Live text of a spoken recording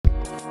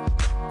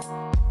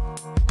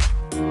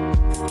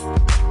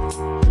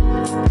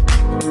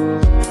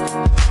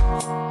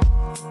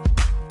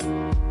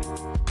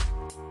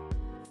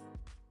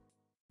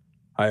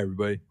Hi,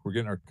 everybody. We're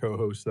getting our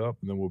co-host up,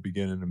 and then we'll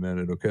begin in a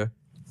minute, okay?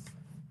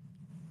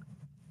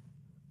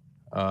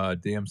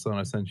 Damn son,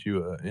 I sent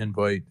you an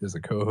invite as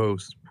a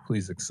co-host.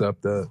 Please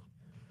accept that.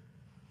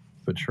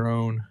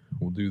 Patron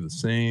will do the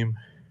same.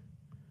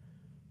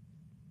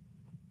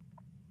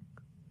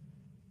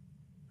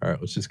 All right,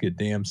 let's just get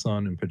Damn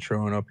son and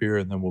Patron up here,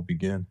 and then we'll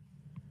begin.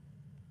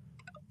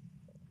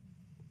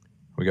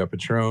 We got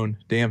Patron.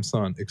 Damn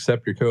son,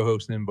 accept your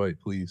co-host invite,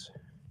 please.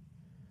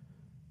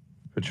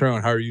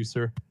 Patron, how are you,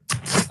 sir?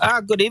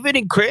 Good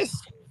evening, Chris.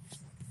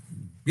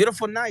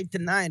 Beautiful night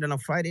tonight on a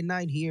Friday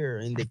night here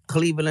in the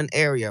Cleveland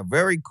area.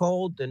 Very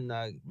cold and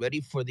ready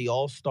for the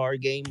All-Star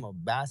game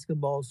of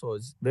basketball. So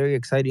it's very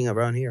exciting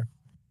around here.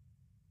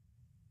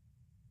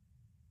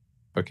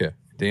 Okay.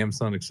 Damn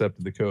son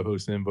accepted the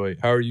co-host invite.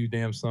 How are you,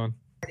 Damn son?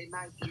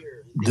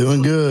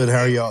 Doing good. How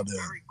are y'all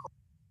doing?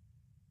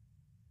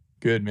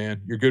 Good,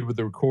 man. You're good with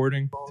the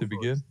recording to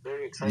begin?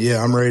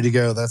 Yeah, I'm ready to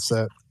go. That's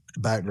that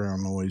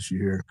background noise you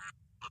hear.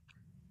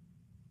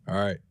 All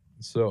right.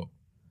 So,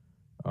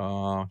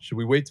 should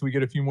we wait till we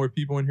get a few more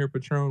people in here,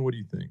 Patron? What do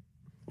you think?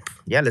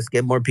 Yeah, let's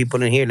get more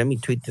people in here. Let me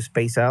tweet the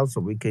space out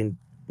so we can,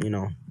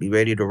 be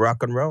ready to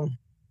rock and roll.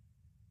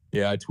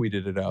 Yeah, I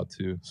tweeted it out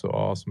too. So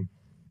awesome.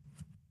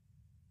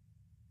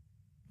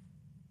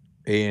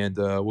 And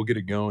we'll get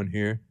it going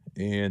here.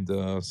 And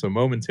so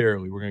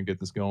momentarily, we're going to get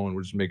this going.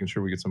 We're just making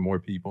sure we get some more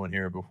people in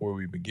here before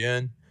we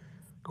begin.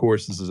 Of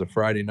course, this is a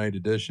Friday night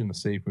edition of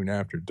Safe Moon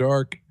After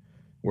Dark,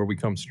 where we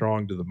come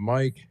strong to the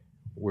mic,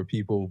 where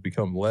people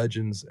become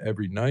legends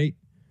every night.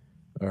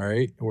 All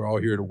right. We're all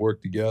here to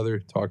work together,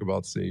 talk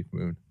about Safe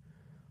Moon.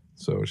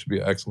 So it should be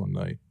an excellent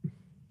night.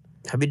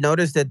 Have you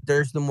noticed that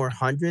there's no more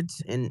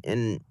hundreds in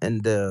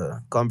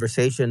the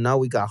conversation? Now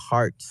we got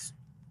hearts.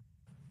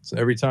 So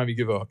every time you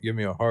give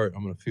me a heart,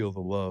 I'm going to feel the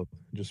love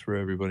just for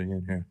everybody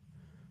in here,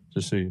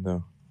 just so you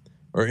know,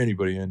 or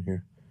anybody in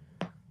here.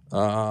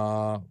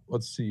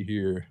 Let's see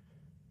here.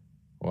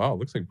 Wow, it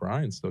looks like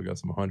Brian still got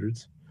some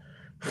hundreds.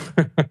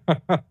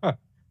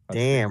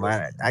 Damn,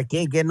 I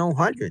can't get no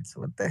hundreds.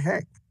 What the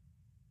heck?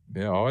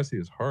 Yeah, all I see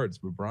is hearts,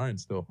 but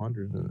Brian's still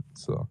 100 in it.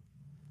 So,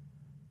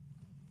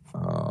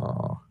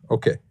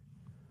 okay.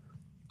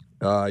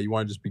 You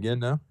want to just begin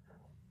now?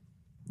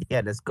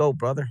 Yeah, let's go,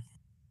 brother.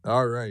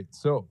 All right.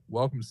 So,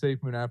 welcome to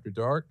Safe Moon After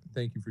Dark.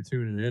 Thank you for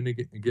tuning in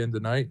again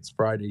tonight. It's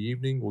Friday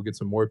evening. We'll get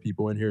some more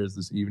people in here as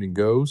this evening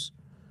goes.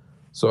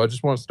 So, I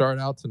just want to start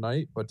out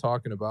tonight by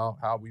talking about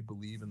how we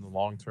believe in the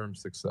long-term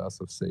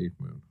success of Safe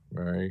Moon,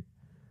 right?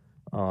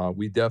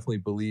 We definitely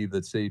believe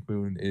that Safe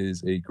Moon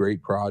is a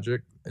great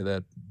project and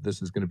that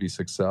this is going to be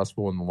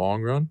successful in the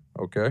long run,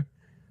 okay?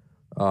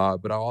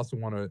 But I also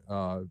want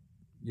to,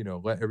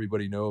 let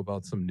everybody know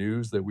about some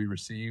news that we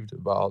received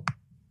about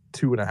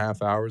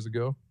 2.5 hours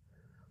ago.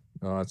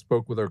 I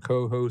spoke with our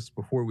co-hosts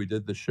before we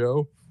did the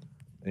show,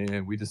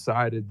 and we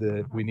decided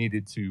that we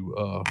needed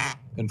to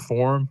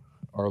inform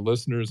our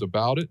listeners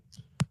about it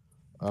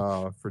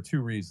for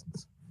two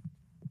reasons.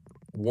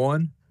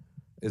 One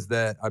is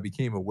that I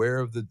became aware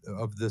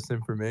of this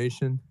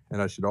information,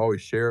 and I should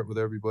always share it with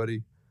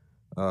everybody.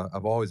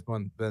 I've always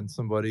been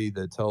somebody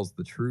that tells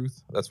the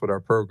truth. That's what our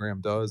program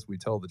does. We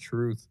tell the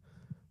truth.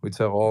 We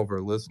tell all of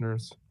our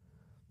listeners.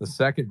 The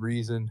second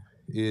reason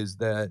is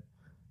that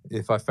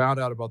if I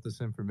found out about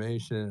this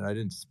information and I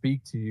didn't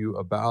speak to you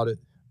about it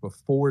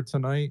before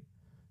tonight,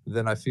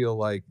 then I feel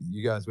like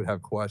you guys would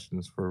have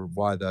questions for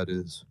why that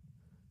is.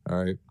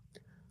 All right.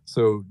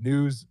 So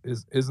news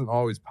isn't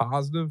always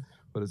positive,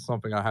 but it's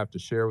something I have to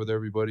share with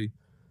everybody.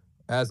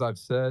 As I've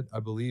said, I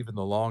believe in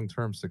the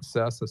long-term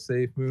success of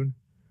Safe Moon.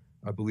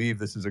 I believe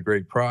this is a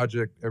great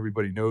project.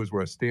 Everybody knows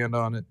where I stand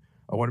on it.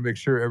 I want to make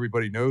sure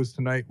everybody knows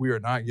tonight we are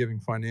not giving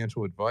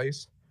financial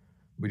advice.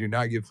 We do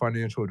not give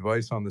financial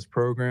advice on this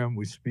program.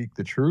 We speak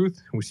the truth.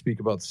 We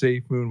speak about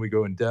Safe Moon. We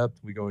go in depth.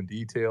 We go in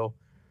detail.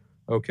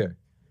 Okay.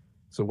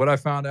 So what I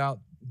found out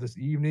this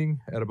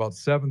evening at about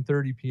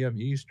 7:30 p.m.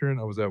 Eastern,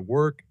 I was at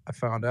work. I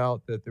found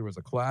out that there was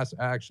a class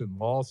action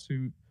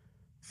lawsuit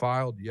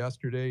filed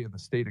yesterday in the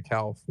state of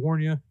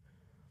California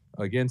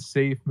against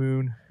Safe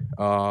Moon.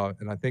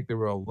 And I think there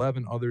were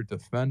 11 other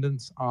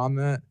defendants on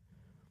that.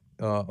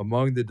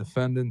 Among the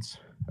defendants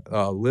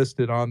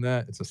listed on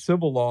that, it's a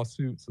civil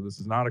lawsuit, so this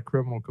is not a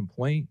criminal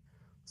complaint.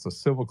 It's a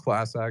civil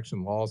class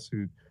action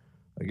lawsuit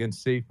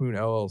against Safe Moon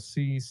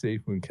LLC, Safe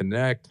Moon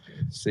Connect,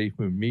 Safe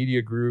Moon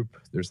Media Group.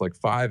 There's like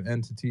 5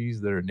 entities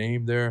that are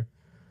named there.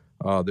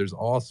 There's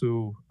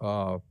also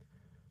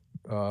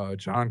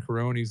John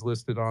Caroni's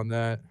listed on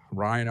that.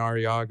 Ryan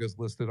Arriaga's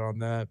listed on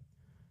that.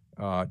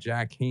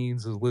 Jack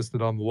Haynes is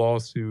listed on the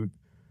lawsuit.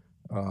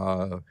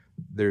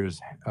 There's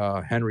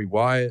Henry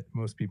Wyatt.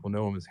 Most people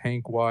know him as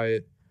Hank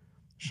Wyatt.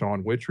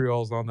 Sean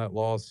Witriol's on that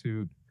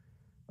lawsuit.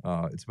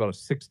 It's about a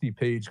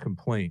 60-page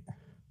complaint.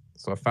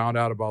 So I found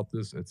out about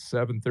this at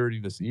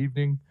 7:30 this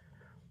evening.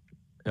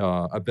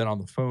 I've been on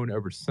the phone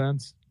ever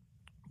since,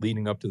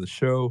 leading up to the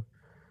show.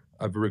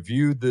 I've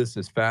reviewed this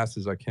as fast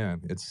as I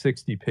can. It's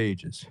 60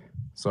 pages.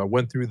 So I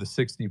went through the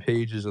 60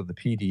 pages of the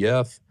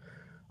PDF.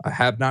 I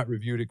have not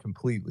reviewed it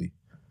completely.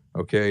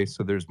 Okay,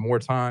 so there's more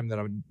time that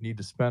I need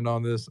to spend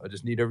on this. I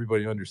just need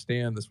everybody to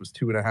understand this was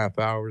 2.5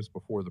 hours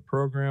before the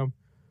program.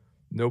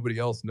 Nobody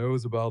else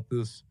knows about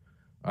this.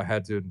 I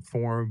had to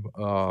inform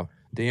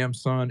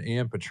Damson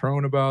and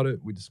Patron about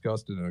it. We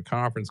discussed it in a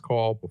conference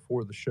call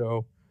before the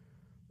show.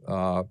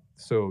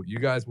 So you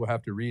guys will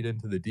have to read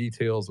into the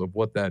details of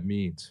what that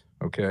means.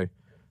 Okay,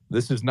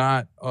 this is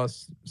not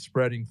us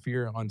spreading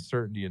fear,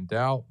 uncertainty, and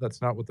doubt.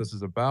 That's not what this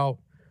is about.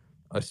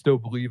 I still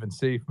believe in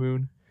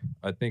SafeMoon.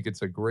 I think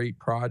it's a great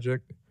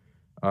project.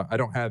 I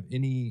don't have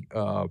any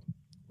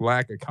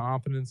lack of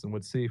confidence in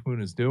what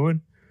SafeMoon is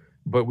doing,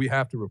 but we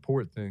have to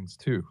report things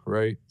too,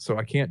 right? So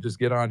I can't just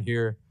get on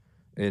here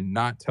and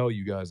not tell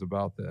you guys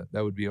about that.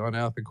 That would be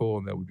unethical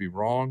and that would be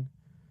wrong.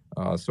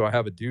 So I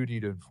have a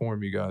duty to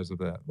inform you guys of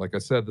that. Like I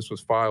said, this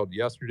was filed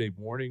yesterday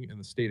morning in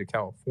the state of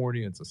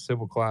California. It's a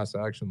civil class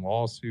action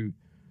lawsuit.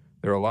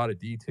 There are a lot of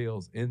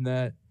details in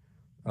that.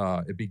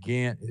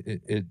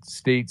 It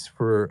states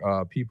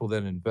for people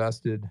that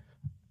invested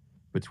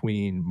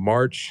between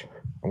March,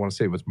 I want to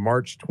say it was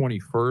March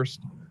 21st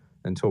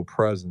until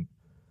present,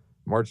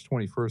 March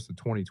 21st of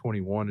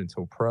 2021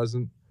 until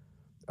present.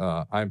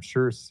 I'm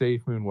sure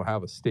SafeMoon will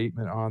have a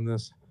statement on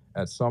this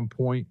at some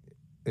point,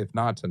 if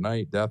not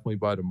tonight, definitely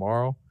by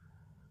tomorrow.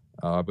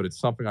 But it's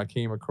something I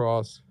came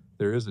across.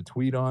 There is a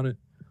tweet on it.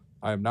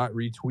 I am not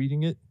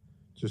retweeting it,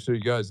 just so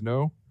you guys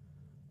know.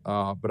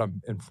 But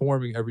I'm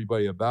informing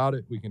everybody about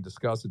it. We can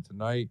discuss it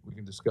tonight. We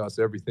can discuss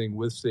everything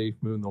with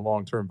SafeMoon, the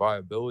long-term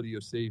viability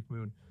of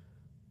SafeMoon.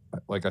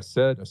 Like I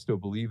said, I still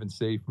believe in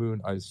SafeMoon.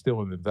 I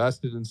still am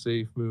invested in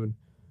SafeMoon,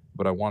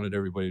 but I wanted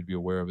everybody to be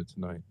aware of it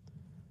tonight.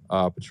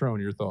 Patron,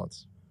 your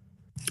thoughts?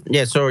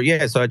 So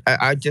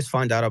I just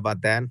found out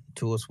about that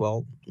too as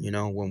well.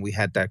 When we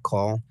had that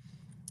call,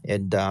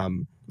 and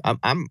I'm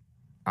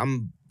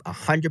 100%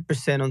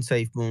 on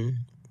SafeMoon.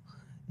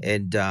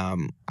 And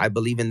I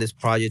believe in this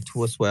project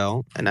too as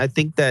well. And I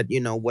think that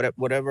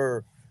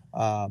whatever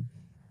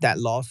that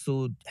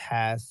lawsuit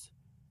has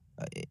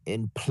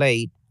in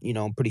plate,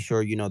 I'm pretty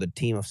sure the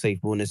team of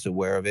SafeMoon is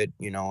aware of it,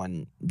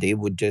 and they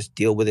would just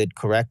deal with it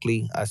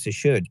correctly as it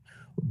should.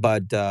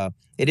 But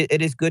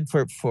it is good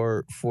for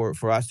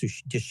us to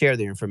just share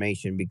the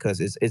information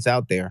because it's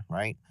out there,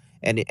 right?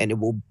 And it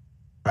will be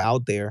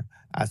out there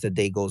as the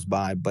day goes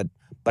by. But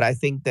I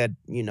think that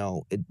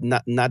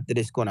not that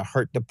it's going to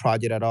hurt the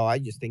project at all. I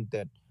just think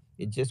that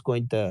it's just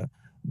going to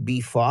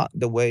be fought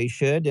the way it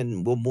should,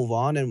 and we'll move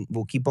on and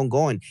we'll keep on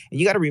going. And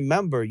you got to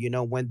remember,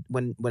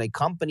 when a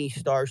company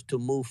starts to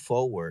move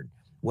forward,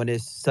 when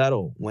it's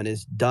settled, when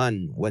it's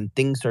done, when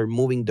things are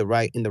moving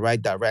in the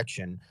right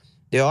direction,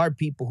 there are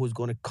people who's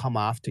going to come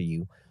after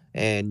you.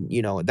 And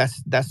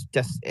that's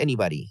just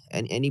anybody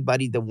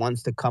that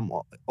wants to come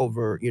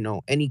over,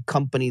 any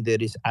company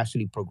that is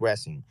actually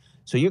progressing.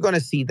 So you're going to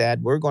see that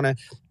we're going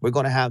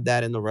to have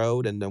that in the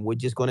road, and then we're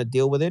just going to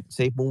deal with it.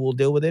 SafeMoon will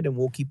deal with it, and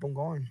we'll keep on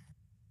going.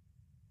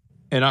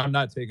 And I'm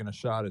not taking a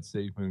shot at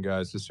SafeMoon,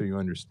 guys, just so you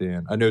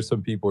understand. I know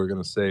some people are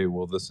going to say,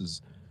 well, this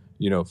is,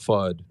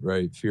 FUD,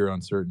 right? Fear,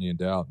 uncertainty, and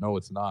doubt. No,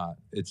 it's not.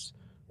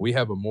 We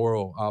have a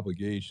moral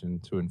obligation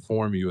to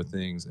inform you of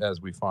things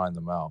as we find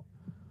them out.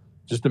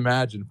 Just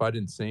imagine if I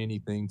didn't say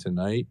anything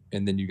tonight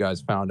and then you guys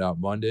found out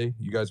Monday,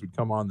 you guys would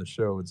come on the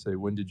show and say,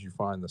 when did you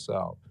find this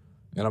out?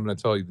 And I'm going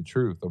to tell you the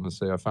truth. I'm going to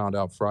say I found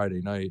out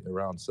Friday night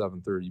around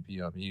 7:30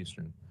 p.m.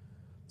 Eastern.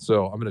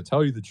 So I'm going to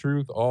tell you the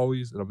truth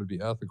always, and I'm going to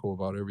be ethical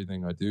about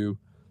everything I do.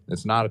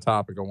 It's not a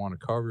topic I want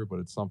to cover, but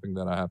it's something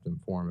that I have to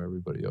inform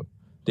everybody of.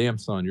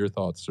 Damson, your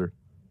thoughts, sir?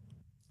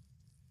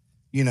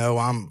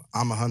 I'm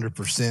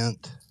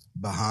 100%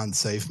 behind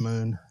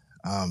SafeMoon.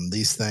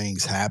 These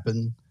things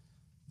happen.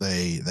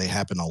 They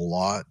happen a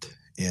lot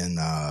in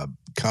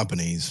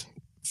companies,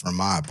 from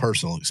my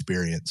personal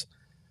experience.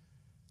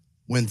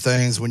 When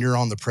you're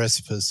on the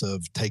precipice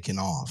of taking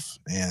off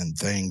and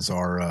things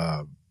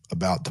are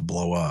about to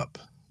blow up,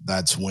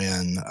 that's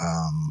when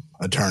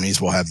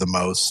attorneys will have the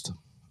most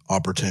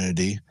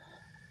opportunity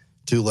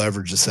to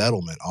leverage a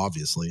settlement,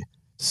 obviously.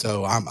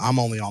 So I'm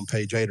only on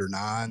page 8 or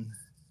 9.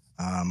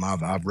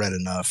 I've read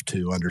enough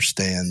to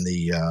understand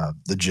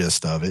the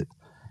gist of it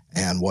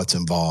and what's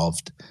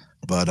involved.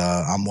 But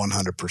I'm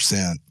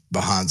 100%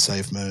 behind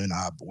SafeMoon.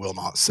 I will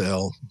not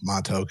sell my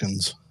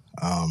tokens.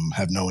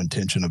 Have no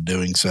intention of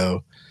doing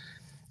so.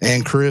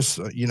 And Chris,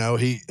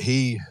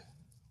 he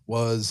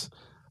was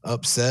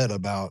upset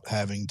about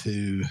having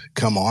to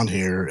come on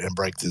here and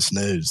break this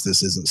news.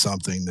 This isn't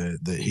something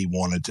that he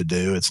wanted to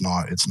do. It's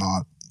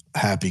not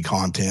happy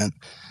content.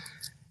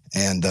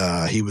 And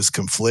he was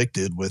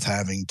conflicted with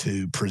having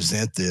to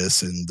present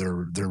this, and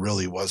there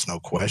really was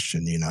no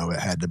question. It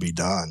had to be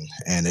done,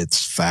 and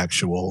it's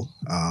factual.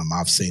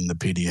 I've seen the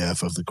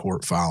PDF of the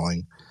court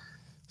filing,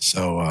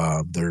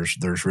 so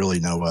there's really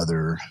no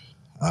other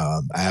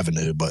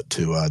avenue but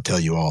to tell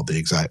you all the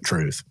exact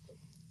truth.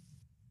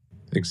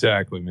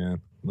 Exactly, man.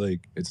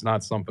 Like, it's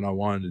not something I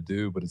wanted to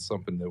do, but it's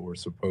something that we're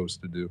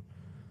supposed to do.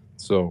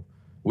 So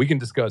we can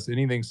discuss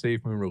anything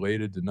SafeMoon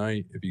related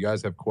tonight. If you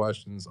guys have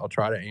questions, I'll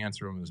try to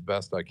answer them as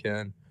best I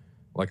can.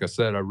 Like I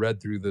said, I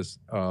read through this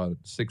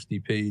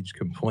 60-page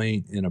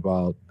complaint in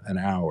about an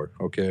hour,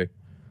 okay?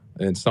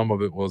 And some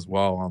of it was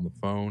while on the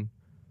phone.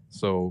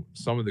 So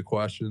some of the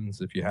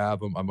questions, if you have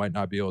them, I might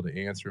not be able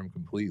to answer them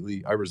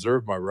completely. I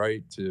reserve my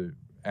right to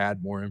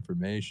add more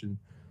information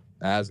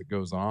as it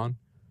goes on,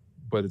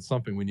 but it's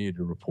something we need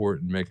to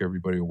report and make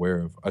everybody aware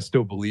of. I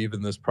still believe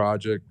in this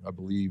project. I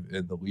believe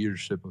in the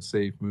leadership of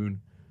SafeMoon,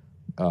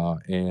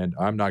 and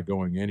I'm not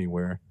going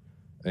anywhere.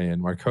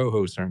 And my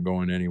co-hosts aren't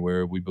going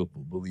anywhere. We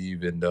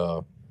believe in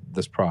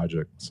this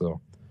project.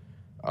 So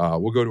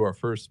we'll go to our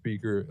first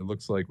speaker. It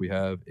looks like we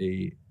have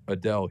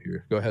Adele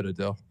here. Go ahead,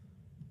 Adele.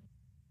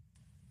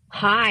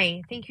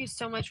 Hi, thank you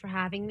so much for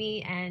having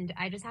me. And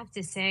I just have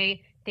to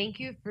say thank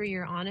you for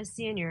your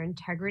honesty and your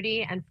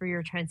integrity and for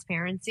your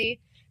transparency,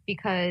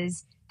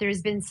 because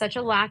there's been such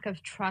a lack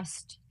of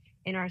trust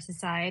in our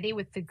society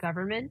with the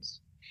government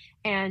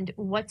and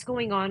what's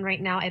going on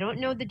right now. I don't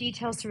know the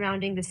details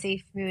surrounding the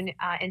SafeMoon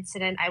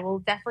incident. I will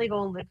definitely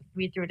go and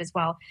read through it as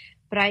well.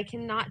 But I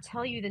cannot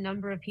tell you the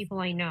number of people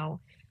I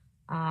know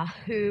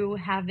who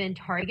have been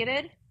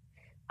targeted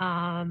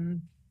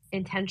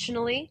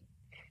intentionally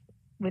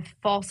with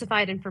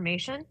falsified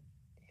information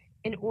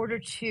in order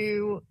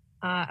to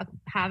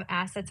have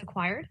assets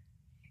acquired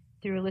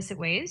through illicit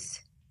ways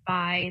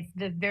by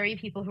the very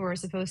people who are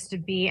supposed to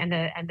be and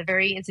the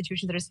very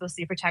institutions that are supposed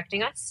to be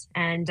protecting us.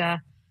 And I'm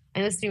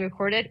listening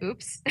recorded.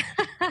 Oops,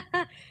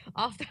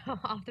 off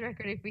the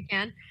record if we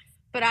can.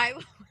 But I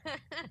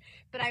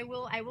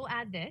will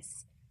add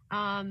this.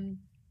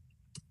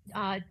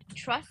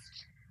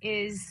 Trust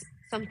is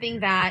something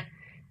that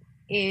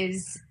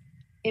is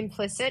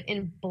implicit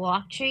in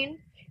blockchain.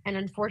 And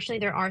unfortunately,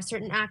 there are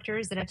certain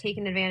actors that have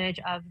taken advantage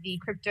of the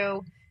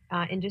crypto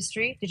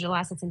industry, digital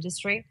assets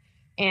industry,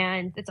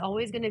 and it's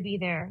always going to be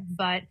there.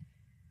 But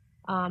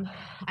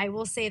I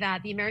will say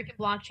that the American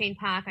Blockchain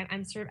PAC,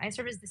 I serve as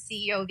the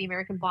CEO of the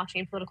American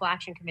Blockchain Political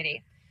Action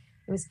Committee.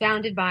 It was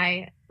founded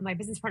by my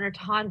business partner,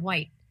 Todd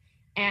White,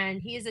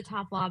 and he is a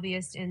top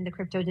lobbyist in the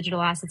crypto,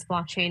 digital assets,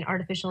 blockchain,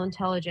 artificial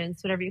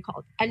intelligence, whatever you call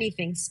it,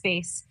 anything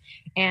space.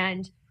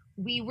 And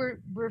we were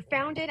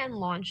founded and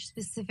launched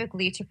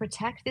specifically to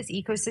protect this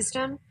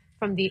ecosystem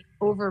from the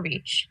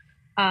overreach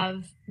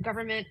of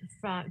government,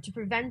 to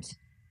prevent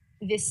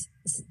this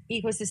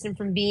ecosystem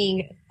from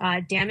being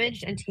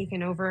damaged and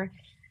taken over,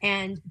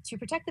 and to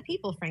protect the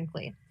people,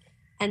 frankly.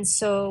 And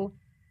so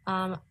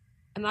I'm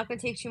not going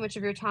to take too much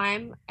of your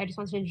time. I just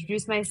want to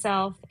introduce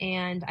myself,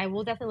 and I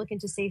will definitely look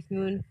into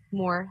SafeMoon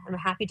more. I'm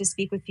happy to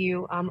speak with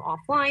you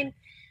offline.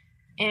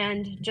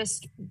 And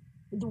just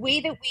the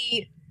way that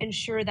we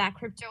ensure that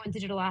crypto and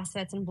digital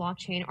assets and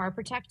blockchain are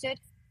protected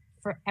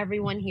for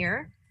everyone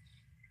here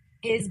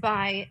is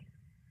by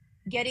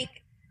getting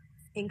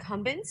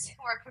incumbents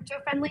who are crypto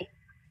friendly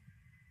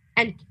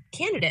and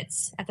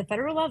candidates at the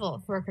federal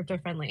level who are crypto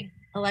friendly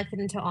elected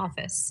into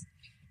office.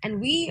 And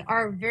we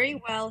are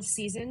very well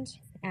seasoned,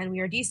 and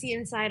we are DC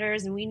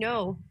insiders, and we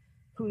know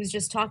who's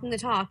just talking the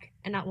talk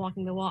and not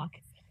walking the walk.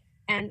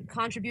 And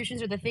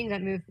contributions are the things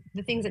that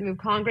move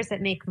Congress,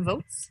 that make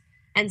votes.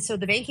 And so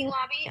the banking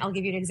lobby, I'll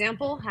give you an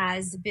example,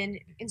 has been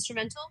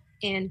instrumental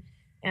in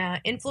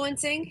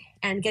influencing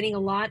and getting a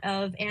lot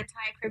of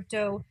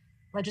anti-crypto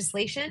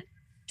legislation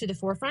to the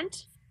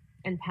forefront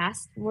and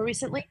passed more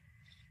recently.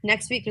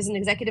 Next week, there's an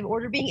executive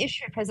order being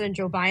issued by President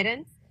Joe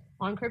Biden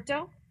on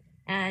crypto.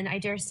 And I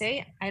dare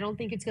say, I don't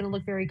think it's going to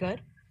look very good.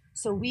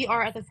 So we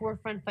are at the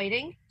forefront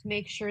fighting to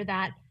make sure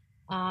that,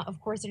 of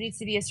course, there needs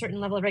to be a certain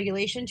level of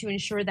regulation to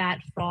ensure that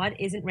fraud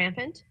isn't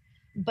rampant,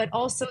 but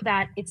also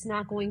that it's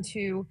not going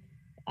to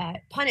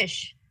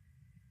punish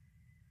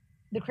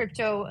the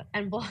crypto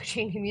and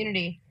blockchain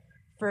community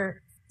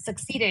for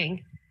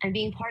succeeding and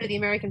being part of the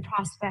American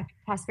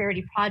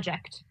Prosperity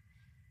Project,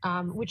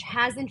 which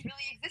hasn't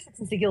really existed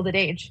since the Gilded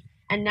Age.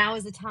 And now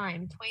is the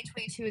time.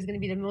 2022 is going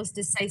to be the most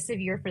decisive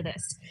year for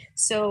this.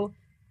 So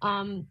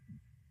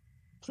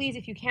please,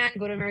 if you can,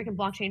 go to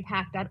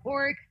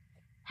AmericanBlockchainPact.org.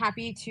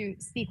 Happy to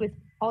speak with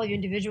all of you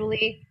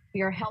individually.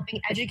 We are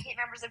helping educate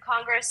members of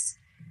Congress,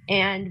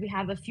 and we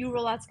have a few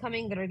rollouts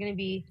coming that are going to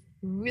be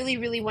really,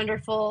 really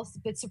wonderful,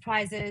 good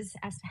surprises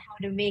as to how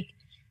to make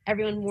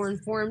everyone more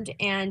informed.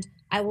 And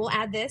I will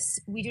add this: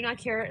 we do not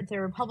care if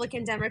they're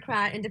Republican,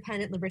 Democrat,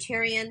 Independent,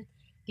 Libertarian.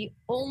 The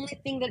only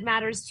thing that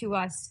matters to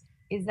us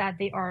is that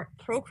they are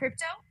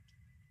pro-crypto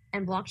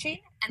and blockchain,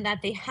 and that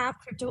they have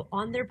crypto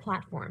on their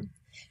platform.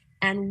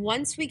 And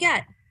once we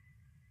get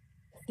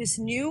this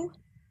new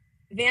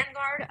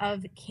vanguard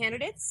of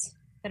candidates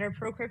that are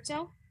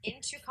pro-crypto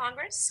into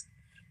Congress,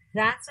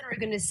 that's when we're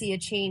going to see a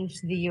change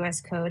to the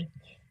U.S.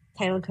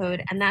 title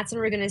code, and that's when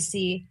we're going to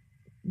see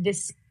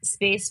this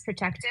space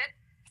protected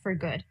for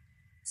good.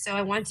 So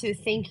I want to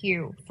thank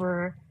you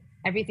for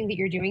everything that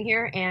you're doing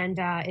here, and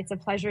it's a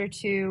pleasure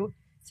to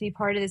be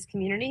part of this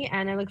community,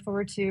 and I look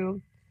forward to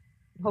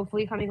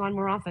hopefully coming on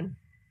more often.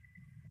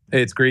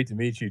 Hey, it's great to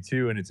meet you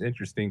too, and it's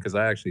interesting because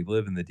I actually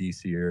live in the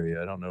DC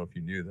area. I don't know if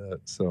you knew that,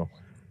 so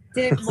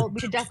well, we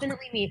should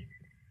definitely meet.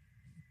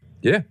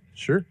 Yeah,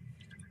 sure,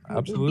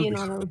 absolutely. It would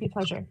be an honor. It would be a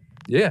pleasure.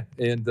 Yeah,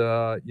 and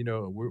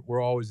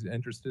we're always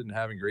interested in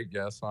having great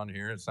guests on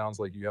here. It sounds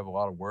like you have a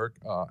lot of work.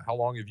 How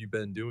long have you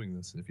been doing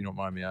this, if you don't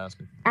mind me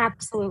asking?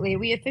 Absolutely.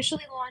 We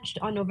officially launched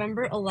on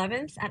November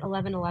 11th at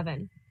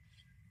 11:11.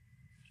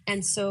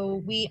 And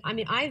so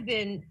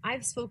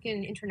I've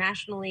spoken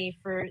internationally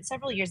for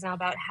several years now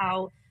about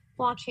how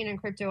blockchain and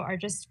crypto are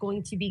just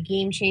going to be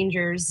game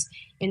changers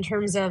in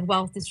terms of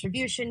wealth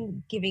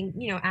distribution, giving,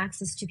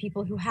 access to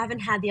people who haven't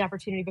had the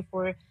opportunity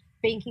before,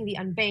 banking the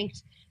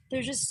unbanked.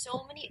 There's just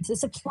so many, it's a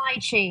supply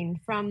chain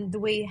from the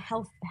way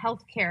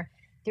healthcare,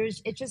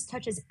 it just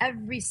touches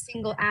every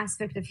single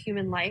aspect of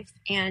human life.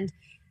 And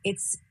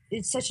it's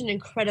such an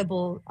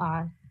incredible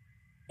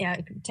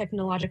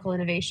technological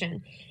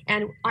innovation.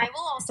 And I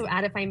will also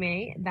add, if I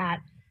may,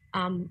 that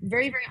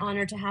very, very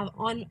honored to have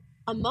on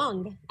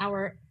among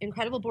our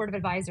incredible board of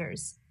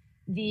advisors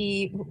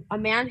a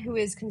man who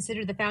is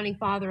considered the founding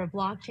father of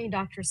blockchain,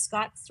 Dr.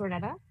 Scott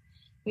Stornetta.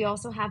 We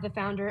also have the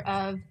founder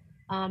of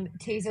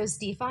Tezos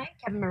DeFi,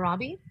 Kevin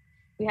Marabi.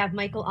 We have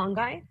Michael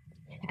Ongai,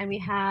 and we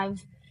have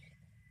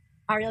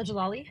Ariel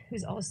Jalali,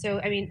 who's also,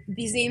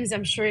 these names,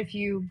 I'm sure if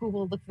you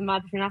Google, look them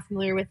up, if you're not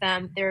familiar with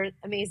them, they're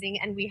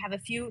amazing. And we have a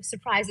few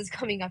surprises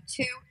coming up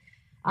too.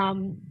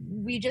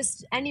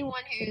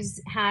 Anyone who's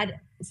had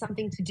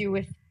something to do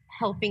with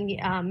helping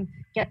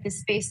get this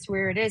space to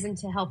where it is and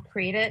to help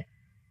create it,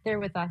 they're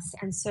with us.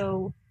 And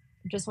so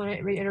just want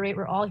to reiterate,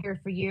 we're all here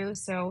for you.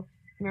 So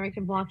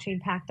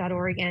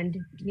AmericanBlockchainPact.org, and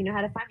you know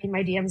how to find me.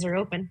 My DMs are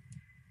open.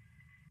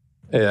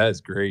 Hey,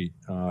 that's great.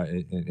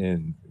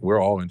 And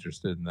we're all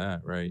interested in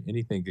that, right?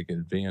 Anything that can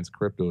advance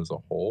crypto as a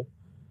whole,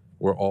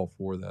 we're all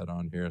for that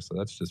on here. So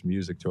that's just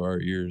music to our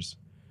ears.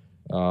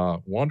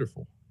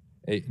 Wonderful.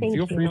 Hey,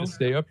 feel free to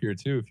stay up here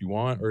too if you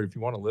want, or if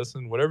you want to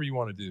listen, whatever you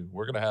want to do.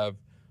 We're going to have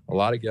a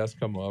lot of guests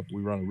come up.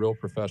 We run a real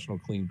professional,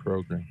 clean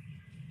program.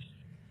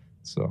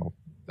 So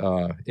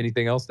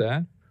anything else to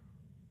add?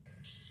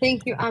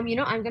 Thank you. I'm going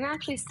to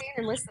actually stand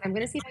and listen. I'm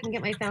going to see if I can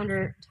get my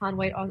founder, Todd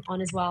White,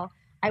 on as well.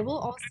 I will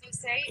also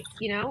say,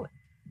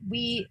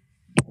 the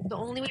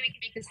only way we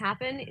can make this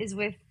happen is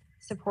with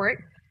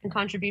support and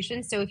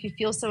contribution. So if you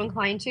feel so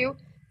inclined to,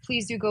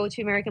 please do go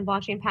to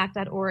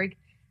AmericanBlockchainPact.org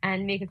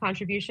and make a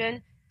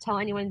contribution. Tell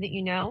anyone that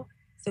you know,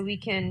 so we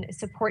can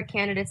support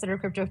candidates that are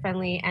crypto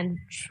friendly and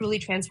truly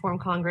transform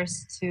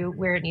Congress to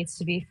where it needs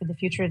to be for the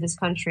future of this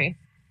country.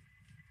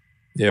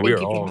 Yeah, we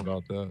are all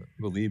about that.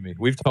 Believe me.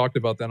 We've talked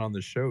about that on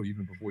the show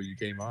even before you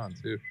came on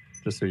too,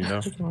 just so you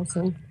know. That's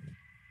awesome.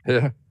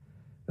 Yeah.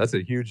 That's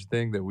a huge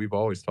thing that we've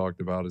always talked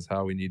about, is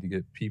how we need to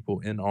get people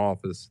in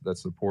office that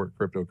support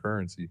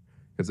cryptocurrency,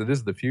 because it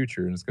is the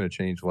future and it's going to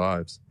change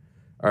lives.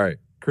 All right,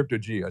 Crypto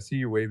G, I see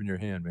you waving your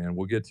hand, man.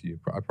 We'll get to you.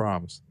 I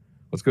promise.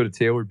 Let's go to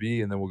Taylor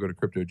B, and then we'll go to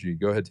Crypto G.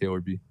 Go ahead,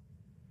 Taylor B.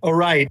 All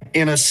right.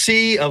 In a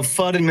sea of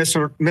FUD and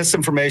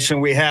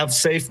misinformation, we have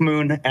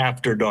SafeMoon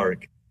After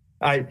Dark.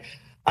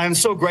 I'm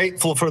so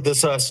grateful for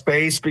this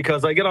space,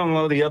 because I get on a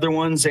lot of the other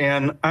ones,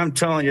 and I'm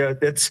telling you,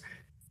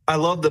 I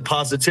love the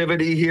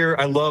positivity here.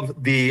 I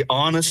love the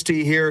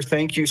honesty here.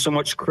 Thank you so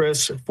much,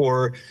 Chris,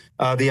 for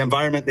the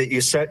environment that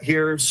you set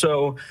here.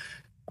 So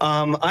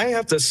I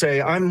have to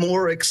say, I'm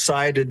more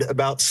excited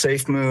about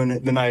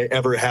SafeMoon than I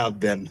ever have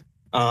been.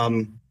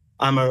 I'm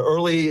an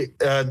early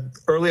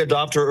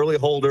adopter, early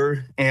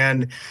holder.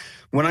 And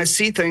when I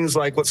see things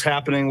like what's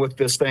happening with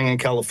this thing in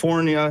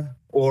California,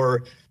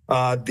 or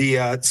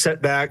the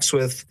setbacks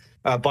with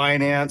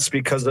Binance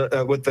because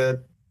with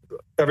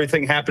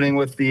everything happening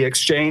with the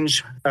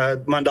exchange,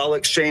 Mandala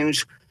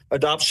exchange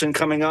adoption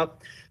coming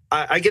up,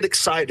 I get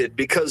excited,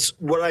 because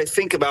what I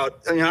think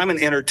about, I'm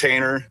an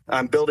entertainer.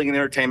 I'm building an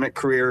entertainment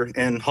career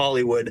in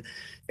Hollywood.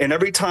 And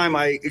every time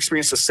I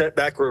experience a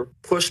setback or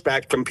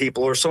pushback from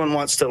people, or someone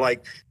wants to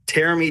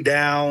tear me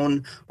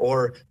down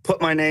or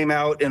put my name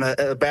out in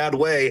a bad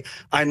way,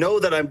 I know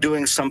that I'm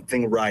doing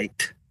something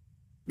right.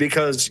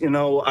 Because,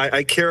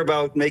 I care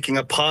about making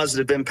a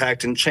positive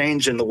impact and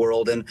change in the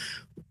world. And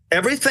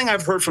everything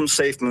I've heard from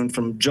SafeMoon,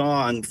 from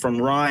John,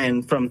 from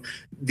Ryan, from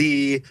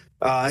the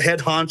head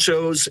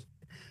honchos,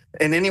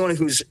 and anyone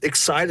who's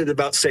excited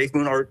about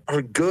SafeMoon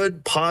are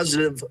good,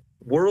 positive,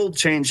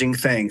 world-changing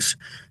things.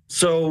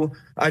 So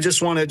I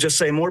just want to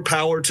say more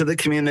power to the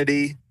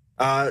community.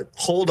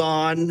 Hold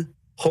on,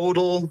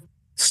 hodl,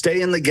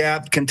 stay in the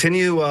gap,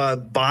 continue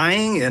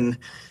buying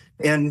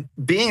and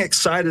being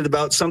excited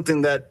about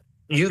something that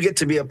you get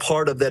to be a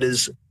part of, that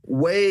is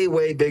way,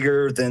 way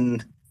bigger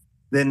than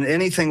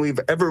anything we've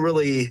ever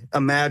really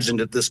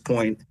imagined at this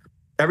point.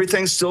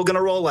 Everything's still going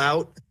to roll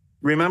out.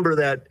 Remember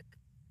that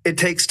it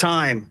takes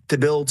time to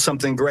build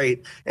something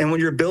great. And when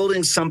you're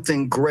building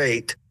something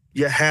great,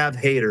 you have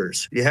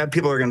haters. You have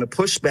people who are going to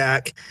push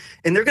back,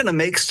 and they're going to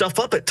make stuff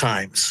up at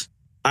times.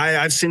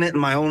 I've seen it in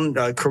my own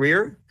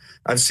career.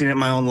 I've seen it in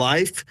my own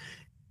life.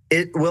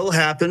 It will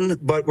happen,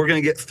 but we're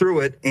going to get through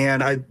it.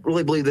 And I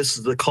really believe this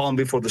is the calm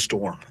before the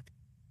storm.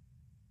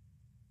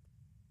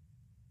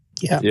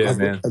 Yeah,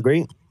 man.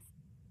 Agree.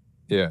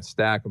 Yeah,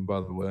 stack them,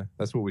 by the way.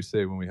 That's what we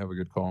say when we have a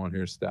good call in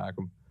here, stack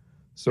them.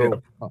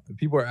 So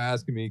people are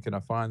asking me, can I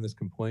find this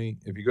complaint?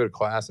 If you go to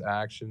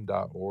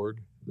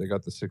classaction.org, They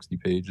got the 60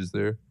 pages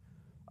there.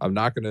 I'm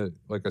not going to,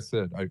 like I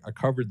said, I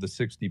covered the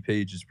 60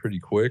 pages pretty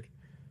quick,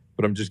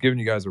 but I'm just giving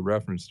you guys a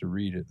reference to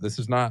read it. This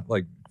is not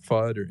like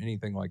FUD or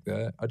anything like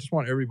that. I just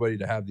want everybody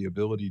to have the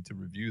ability to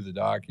review the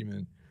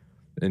document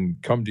and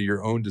come to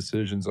your own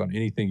decisions on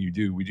anything you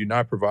do. We do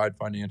not provide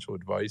financial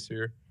advice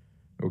here,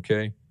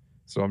 okay?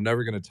 So I'm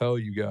never going to tell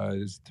you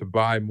guys to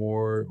buy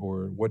more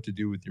or what to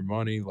do with your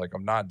money. Like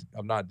I'm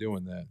not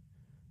doing that.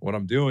 What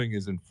I'm doing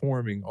is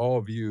informing all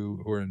of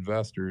you who are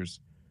investors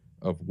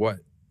of what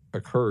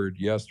occurred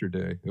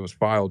yesterday. It was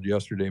filed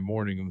yesterday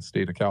morning in the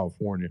state of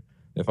California.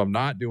 If I'm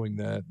not doing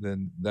that,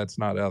 then that's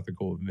not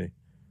ethical of me.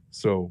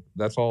 So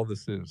that's all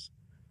this is.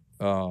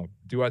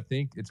 Do I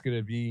think it's going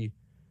to be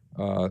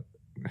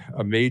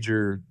a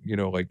major,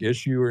 like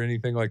issue or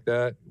anything like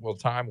that? Well,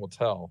 time will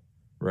tell,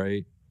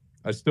 right?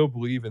 I still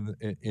believe in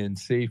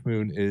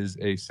SafeMoon is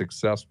a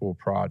successful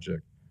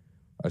project.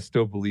 I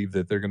still believe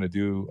that they're going to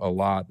do a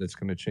lot that's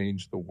going to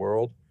change the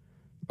world.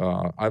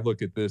 I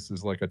look at this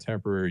as like a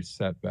temporary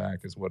setback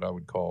is what I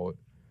would call it.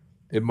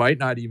 It might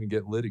not even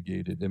get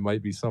litigated. It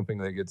might be something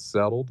that gets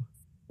settled.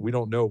 We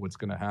don't know what's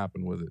going to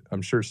happen with it.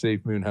 I'm sure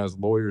SafeMoon has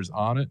lawyers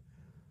on it.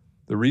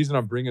 The reason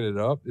I'm bringing it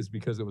up is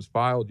because it was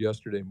filed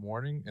yesterday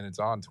morning and it's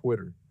on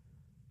Twitter.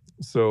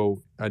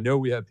 So I know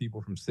we have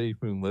people from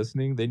SafeMoon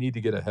listening. They need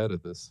to get ahead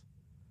of this.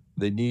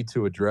 They need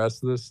to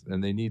address this,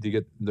 and they need to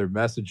get their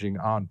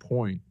messaging on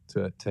point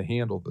to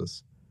handle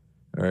this.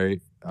 All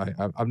right.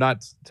 I'm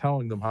not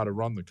telling them how to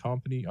run the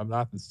company. I'm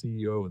not the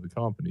CEO of the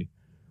company.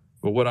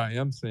 But what I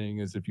am saying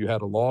is if you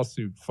had a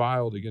lawsuit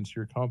filed against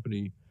your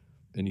company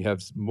and you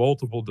have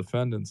multiple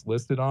defendants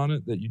listed on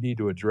it, that you need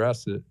to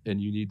address it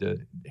and you need to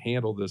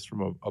handle this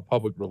from a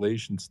public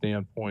relations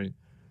standpoint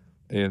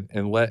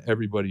and let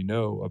everybody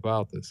know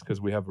about this,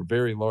 because we have a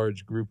very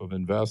large group of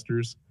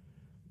investors.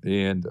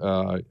 And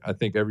I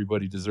think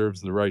everybody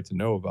deserves the right to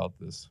know about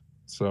this.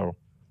 So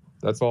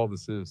that's all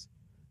this is.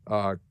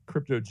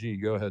 Crypto G,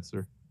 go ahead,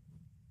 sir.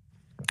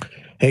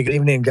 Hey, good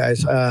evening,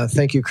 guys.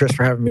 Thank you, Chris,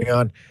 for having me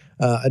on.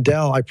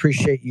 Adele, I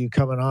appreciate you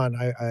coming on.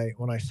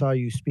 When I saw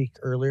you speak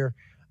earlier,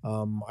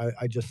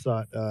 I just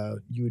thought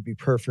you would be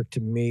perfect to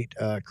meet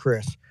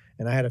Chris.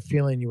 And I had a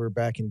feeling you were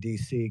back in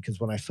D.C.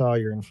 because when I saw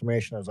your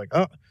information, I was like,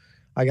 oh,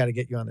 I got to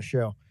get you on the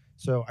show.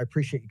 So I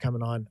appreciate you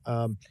coming on.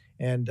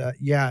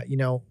 Yeah,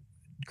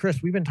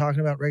 Chris, we've been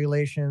talking about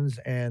regulations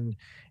and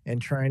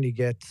trying to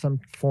get some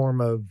form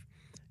of,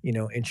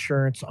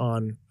 insurance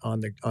on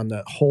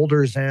the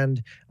holders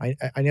end. I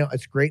know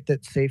it's great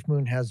that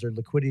SafeMoon has their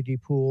liquidity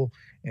pool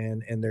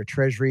and their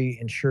treasury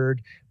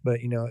insured, but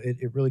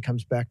it really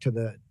comes back to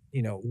the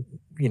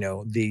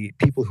the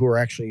people who are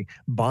actually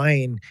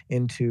buying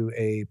into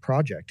a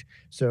project.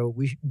 So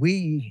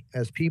we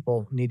as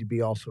people need to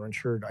be also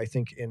insured, I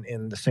think,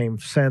 in the same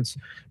sense,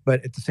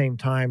 but at the same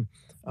time,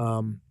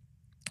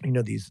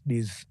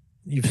 these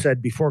you've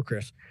said before,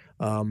 Chris,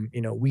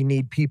 we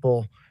need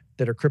people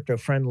that are crypto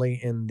friendly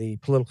in the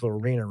political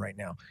arena right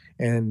now.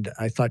 And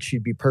I thought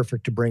she'd be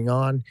perfect to bring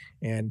on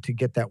and to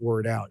get that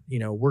word out.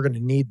 We're going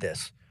to need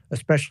this,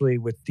 especially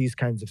with these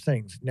kinds of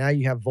things. Now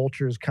you have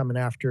vultures coming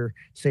after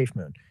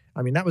SafeMoon.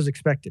 I mean, that was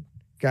expected.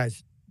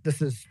 Guys,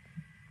 this is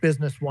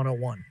business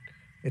 101.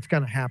 It's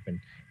going to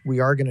happen. We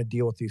are going to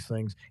deal with these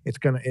things. It's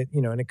going to,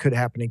 and it could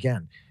happen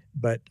again.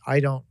 But I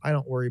don't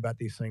worry about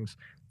these things.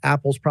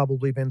 Apple's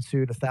probably been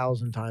sued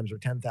 1,000 times or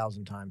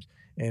 10,000 times.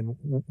 And,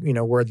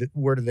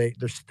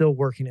 they're still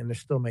working and they're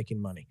still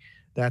making money.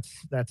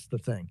 That's the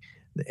thing.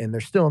 And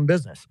they're still in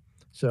business.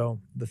 So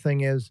the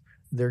thing is,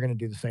 they're going to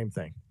do the same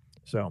thing.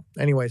 So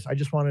anyways, I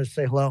just wanted to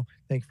say hello.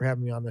 Thank you for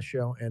having me on the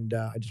show. And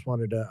I just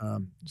wanted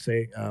to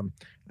say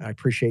I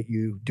appreciate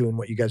you doing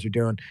what you guys are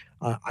doing.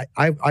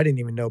 I didn't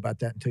even know about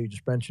that until you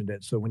just mentioned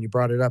it. So when you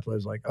brought it up, I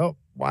was like, oh,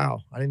 wow,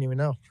 I didn't even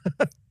know.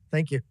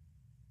 Thank you.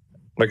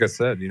 Like I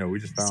said, we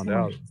just found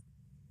out.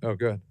 Oh,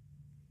 good.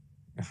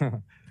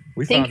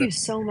 Thank you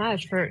so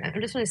much I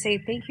just want to say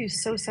thank you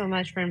so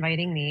much for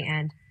inviting me.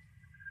 And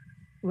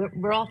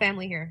we're all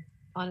family here.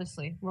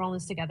 Honestly, we're all in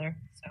this together.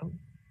 So.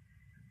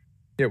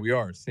 Yeah, we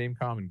are. Same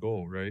common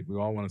goal, right? We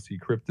all want to see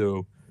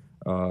crypto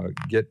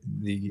get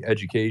the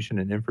education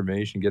and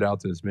information, get out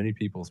to as many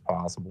people as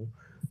possible.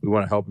 We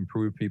want to help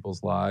improve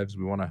people's lives.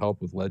 We want to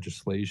help with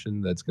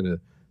legislation that's going to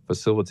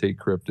facilitate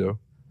crypto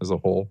as a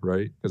whole,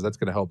 right? Because that's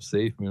going to help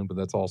SafeMoon, but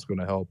that's also going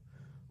to help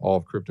all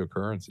of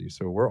cryptocurrency.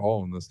 So we're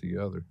all in this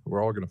together.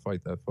 We're all going to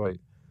fight that fight.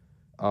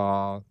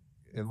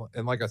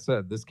 And like I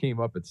said, this came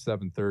up at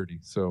 7:30.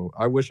 So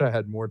I wish I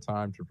had more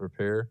time to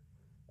prepare.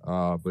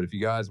 But if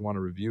you guys want to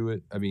review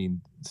it,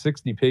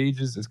 60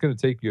 pages, it's going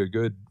to take you a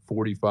good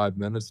 45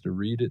 minutes to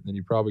read it. And then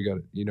you probably got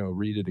to,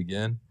 read it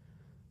again.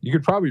 You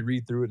could probably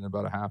read through it in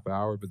about a half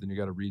hour, but then you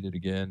got to read it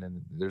again.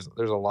 And there's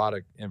a lot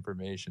of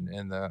information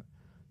in that.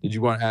 Did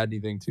you want to add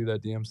anything to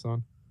that, DM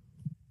Son?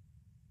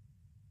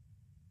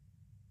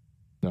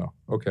 No.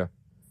 Okay.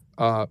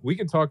 We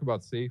can talk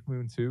about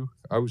SafeMoon too.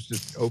 I was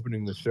just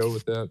opening the show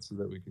with that so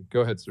that we could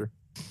go ahead, sir.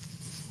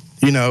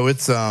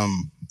 It's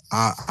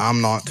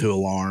I'm not too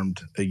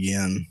alarmed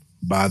again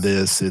by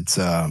this. It's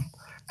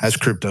as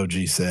Crypto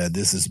G said,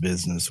 this is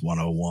business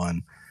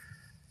 101.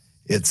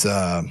 It's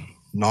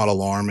not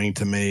alarming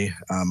to me.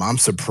 I'm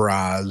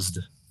surprised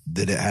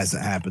that it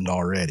hasn't happened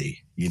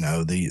already.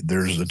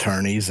 There's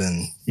attorneys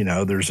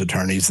there's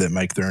attorneys that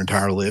make their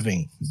entire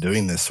living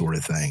doing this sort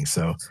of thing.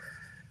 So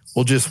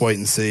we'll just wait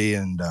and see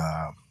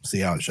see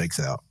how it shakes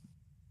out.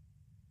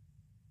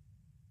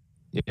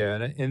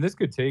 Yeah, and this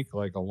could take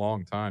like a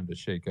long time to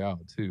shake out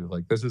too.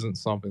 Like this isn't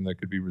something that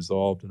could be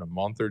resolved in a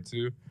month or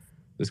two.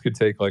 This could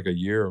take like a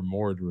year or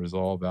more to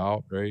resolve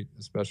out, right?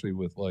 Especially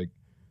with like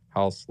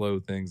how slow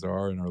things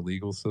are in our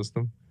legal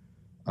system.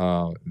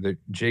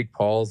 Jake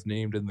Paul's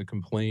named in the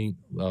complaint.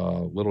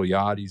 Little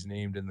Yachty's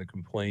named in the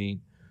complaint.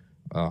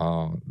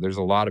 There's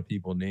a lot of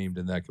people named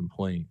in that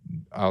complaint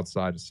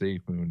outside of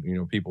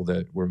SafeMoon. People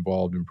that were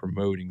involved in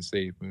promoting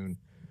SafeMoon.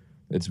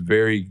 It's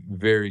very,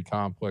 very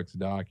complex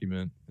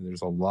document.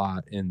 There's a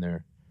lot in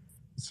there.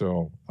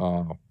 So,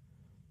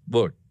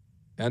 look,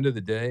 end of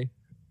the day,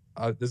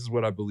 this is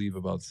what I believe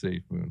about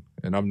SafeMoon.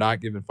 And I'm not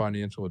giving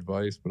financial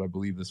advice, but I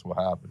believe this will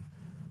happen.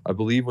 I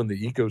believe when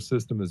the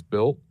ecosystem is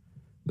built,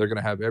 they're going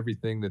to have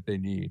everything that they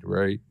need,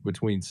 right?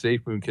 Between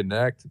SafeMoon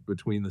Connect,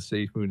 between the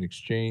SafeMoon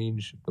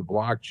Exchange, the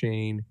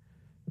blockchain,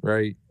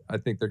 right? I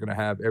think they're going to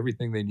have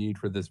everything they need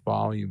for this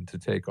volume to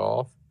take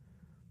off.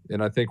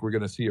 And I think we're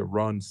going to see a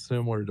run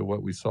similar to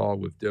what we saw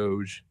with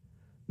Doge.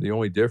 The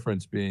only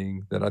difference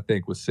being that I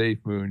think with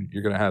SafeMoon,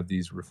 you're going to have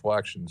these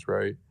reflections,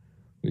 right?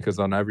 Because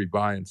on every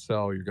buy and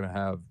sell, you're going to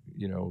have,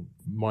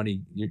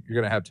 money. You're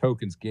going to have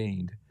tokens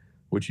gained,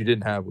 which you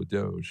didn't have with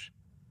Doge.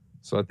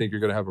 So I think you're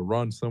going to have a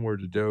run similar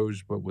to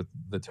Doge, but with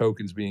the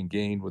tokens being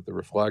gained with the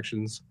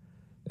reflections.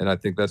 And I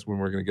think that's when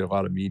we're going to get a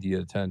lot of media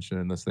attention,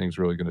 and this thing's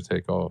really going to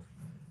take off.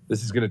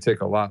 This is going to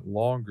take a lot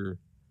longer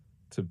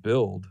to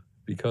build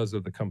because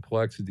of the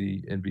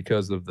complexity and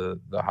because of the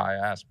high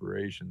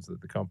aspirations that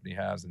the company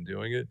has in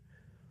doing it.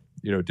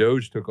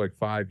 Doge took like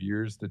 5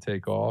 years to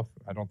take off.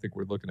 I don't think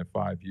we're looking at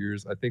 5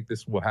 years. I think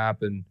this will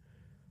happen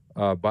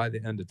by the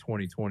end of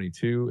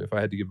 2022. If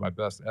I had to give my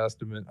best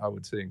estimate, I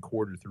would say in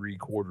quarter 3,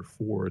 quarter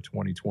 4 of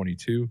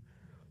 2022,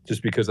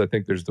 just because I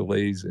think there's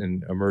delays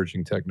in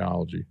emerging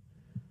technology.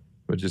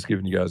 But just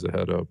giving you guys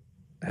a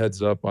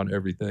heads up on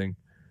everything.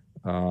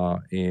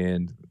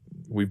 And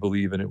we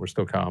believe in it. We're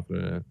still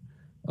confident in it.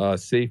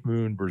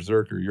 SafeMoon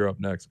Berserker, you're up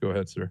next. Go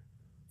ahead, sir.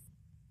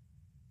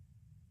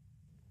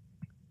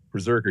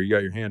 Berserker, you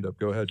got your hand up.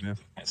 Go ahead, man.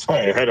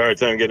 Sorry, I had a hard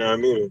time getting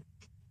unmuted.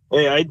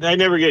 Hey, I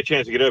never get a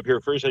chance to get up here.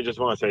 First, I just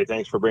want to say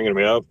thanks for bringing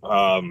me up.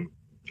 I'm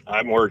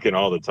working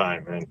all the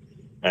time, man.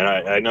 And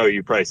I know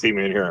you probably see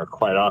me in here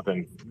quite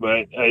often,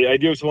 but I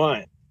just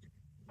want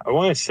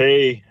to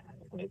say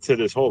to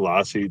this whole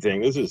lawsuit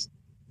thing, this is,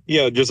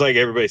 just like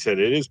everybody said,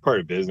 it is part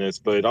of business,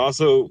 but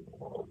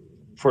also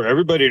for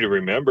everybody to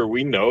remember,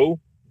 we know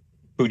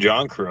who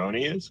John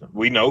Karony is.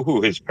 We know who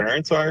his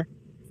parents are,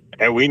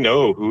 and we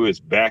know who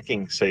is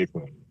backing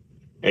SafeMoon.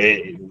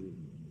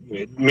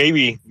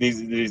 Maybe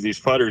these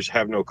fudders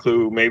have no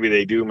clue. Maybe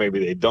they do, maybe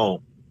they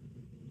don't.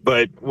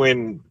 But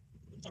when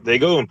they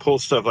go and pull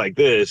stuff like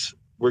this,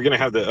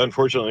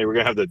 unfortunately, we're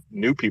going to have the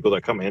new people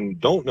that come in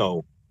don't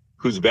know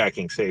who's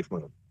backing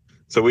SafeMoon.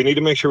 So we need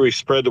to make sure we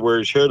spread the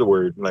word, share the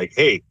word. Like,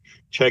 hey,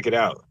 check it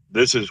out.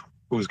 This is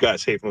who's got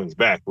SafeMoon's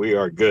back. We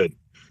are good.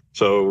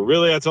 So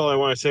really, that's all I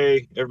want to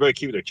say. Everybody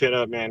keep their chin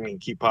up, man,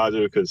 and keep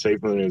positive, because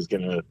SafeMoon is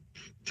going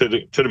to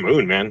the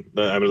moon, man.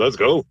 I mean, let's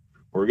go.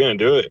 We're going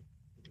to do it.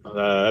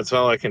 That's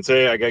all I can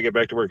say. I got to get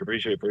back to work.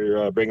 Appreciate it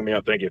for bringing me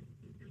up. Thank you.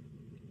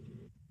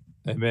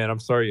 Hey, man, I'm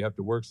sorry you have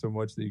to work so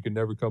much that you can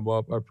never come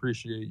up. I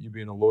appreciate you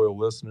being a loyal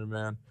listener,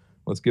 man.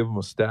 Let's give them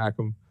a stack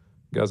them.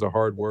 You guys are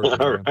hard workers.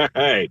 All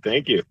right.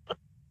 Thank you.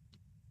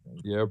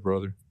 Yeah,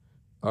 brother.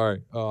 All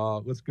right.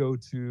 Let's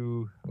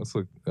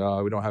look.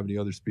 We don't have any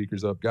other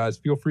speakers up. Guys,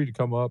 feel free to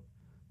come up.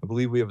 I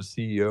believe we have a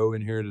CEO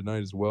in here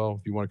tonight as well,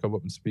 if you want to come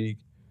up and speak.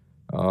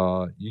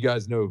 You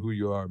guys know who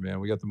you are, man.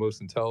 We got the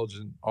most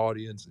intelligent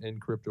audience in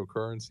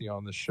cryptocurrency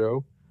on this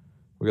show.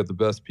 We got the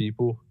best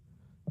people.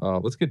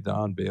 Let's get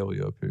Don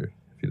Bailey up here,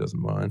 if he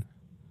doesn't mind.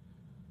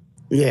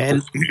 Yeah,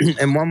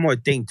 and one more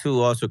thing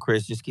too, also,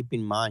 Chris, just keep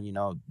in mind,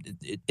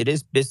 it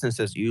is business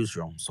as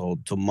usual. So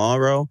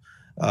tomorrow,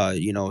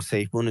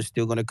 SafeMoon is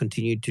still going to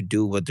continue to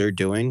do what they're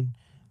doing.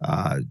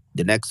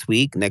 The next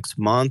week, next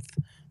month,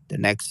 the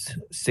next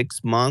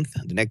 6 months,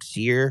 the next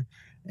year,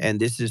 and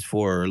this is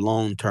for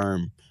long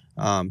term.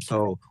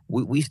 So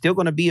we still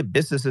going to be a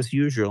business as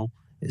usual.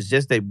 It's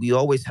just that we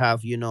always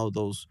have,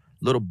 those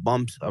little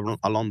bumps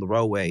along the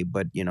roadway,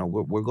 but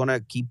we're going to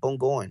keep on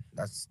going.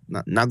 That's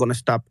not going to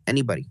stop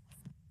anybody.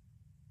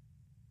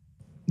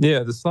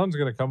 Yeah, the sun's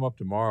going to come up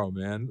tomorrow,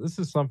 man. This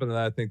is something that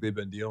I think they've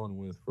been dealing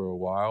with for a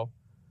while.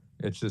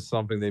 It's just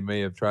something they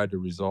may have tried to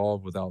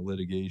resolve without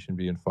litigation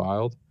being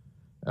filed.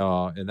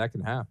 And that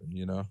can happen,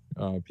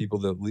 People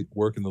that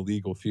work in the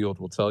legal field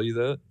will tell you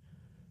that.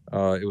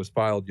 It was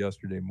filed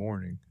yesterday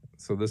morning.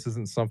 So this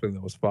isn't something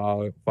that was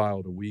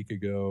filed a week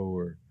ago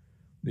or,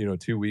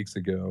 2 weeks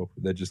ago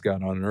that just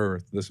got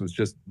unearthed. This was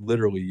just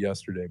literally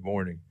yesterday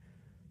morning.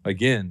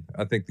 Again,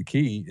 I think the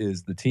key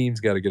is the team's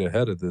got to get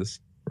ahead of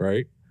this,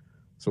 right?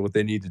 So what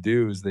they need to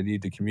do is they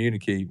need to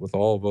communicate with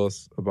all of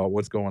us about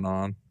what's going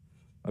on.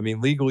 I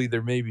mean, legally,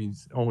 there may be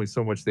only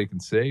so much they can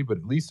say, but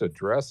at least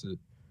address it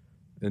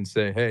and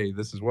say, hey,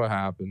 this is what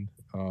happened,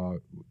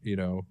 and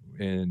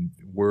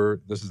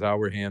this is how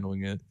we're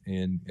handling it,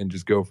 and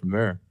just go from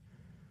there.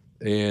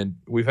 And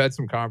we've had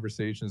some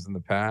conversations in the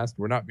past.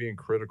 We're not being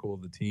critical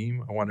of the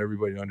team. I want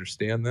everybody to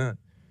understand that.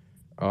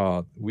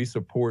 We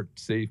support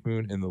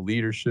SafeMoon and the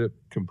leadership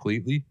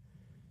completely,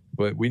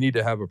 but we need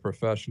to have a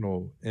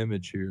professional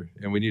image here,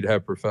 and we need to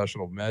have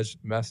professional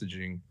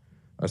messaging,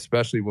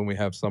 especially when we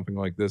have something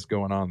like this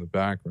going on in the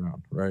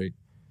background, right?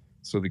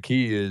 So the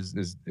key is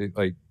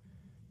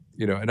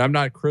and I'm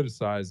not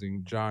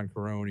criticizing John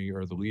Caroni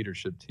or the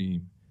leadership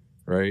team,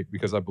 right?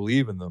 Because I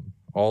believe in them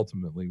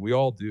ultimately. We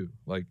all do.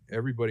 Like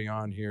everybody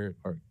on here,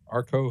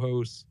 our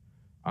co-hosts,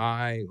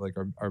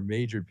 our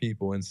major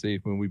people in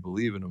SafeMoon, we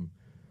believe in them.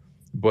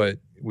 But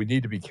we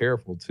need to be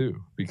careful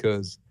too,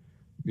 because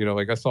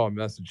like I saw a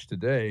message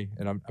today,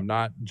 and I'm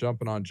not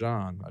jumping on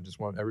John. I just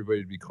want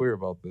everybody to be clear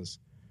about this.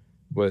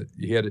 But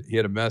he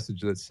had a message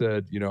that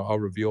said, I'll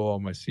reveal all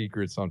my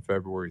secrets on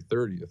February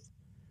 30th.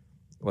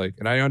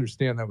 And I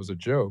understand that was a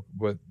joke,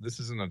 but this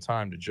isn't a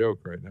time to joke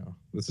right now.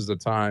 This is a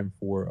time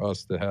for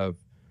us to have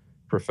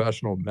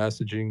professional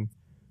messaging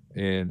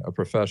and a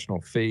professional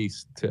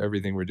face to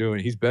everything we're doing.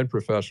 He's been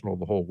professional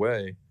the whole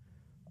way.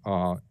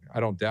 I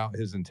don't doubt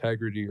his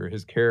integrity or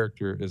his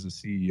character as a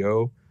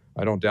CEO.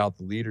 I don't doubt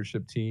the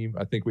leadership team.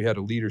 I think we had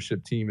a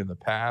leadership team in the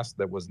past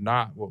that was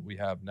not what we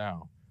have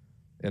now.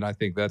 And I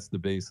think that's the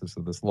basis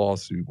of this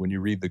lawsuit. When you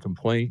read the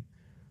complaint,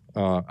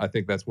 I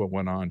think that's what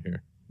went on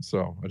here.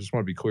 So I just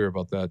want to be clear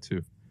about that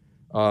too.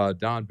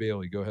 Don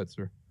Bailey, go ahead,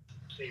 sir.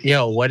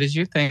 Yo, what did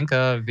you think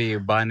of the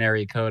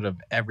binary code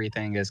of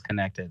everything is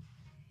connected?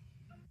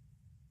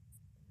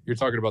 You're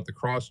talking about the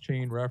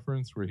cross-chain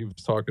reference where he was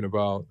talking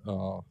about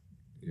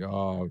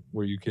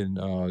where you can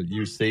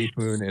use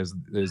SafeMoon as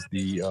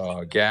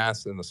the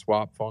gas and the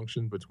swap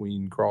function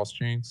between cross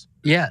chains?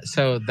 Yeah,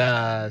 so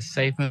the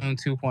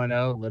SafeMoon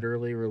 2.0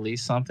 literally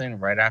released something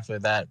right after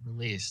that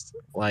released.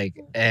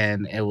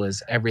 And it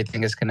was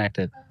everything is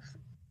connected.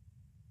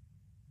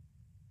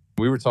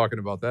 We were talking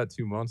about that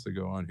 2 months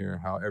ago on here,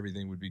 how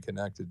everything would be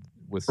connected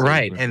with SafeMoon,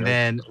 right. And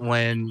then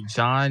when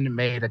John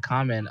made a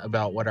comment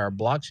about what our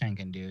blockchain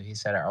can do, he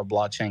said our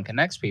blockchain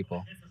connects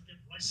people.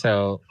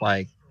 So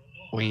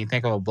when you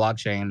think of a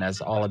blockchain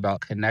that's all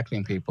about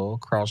connecting people,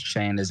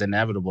 cross-chain is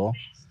inevitable.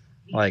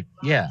 I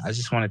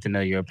just wanted to know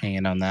your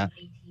opinion on that.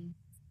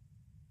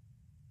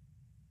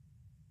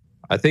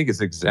 I think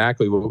it's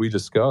exactly what we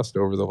discussed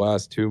over the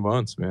last 2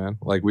 months, man.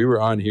 We were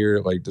on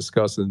here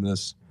discussing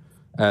this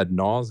ad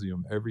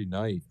nauseum every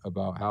night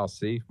about how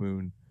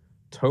SafeMoon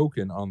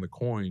token on the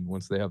coin,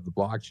 once they have the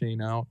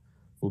blockchain out,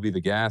 will be the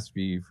gas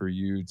fee for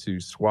you to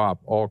swap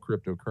all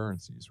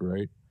cryptocurrencies,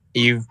 right?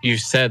 You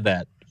said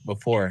that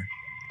before,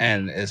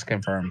 and it's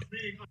confirmed.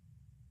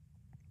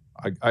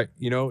 I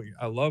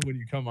love when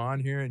you come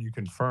on here and you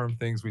confirm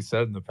things we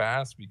said in the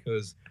past,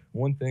 because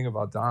one thing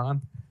about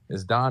Don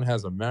is Don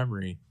has a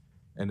memory,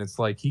 and it's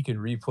he can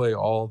replay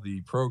all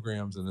the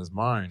programs in his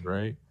mind,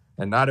 right?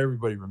 And not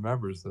everybody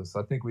remembers this.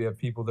 I think we have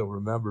people that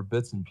remember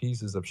bits and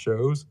pieces of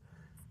shows,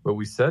 but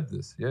we said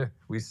this. Yeah,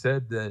 we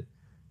said that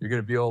you're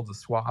going to be able to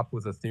swap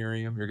with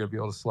Ethereum. You're going to be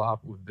able to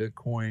swap with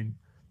Bitcoin.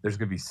 There's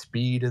going to be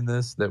speed in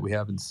this that we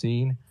haven't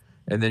seen.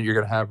 And then you're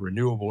going to have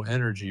renewable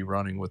energy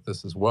running with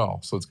this as well.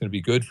 So it's going to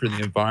be good for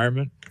the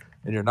environment,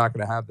 and you're not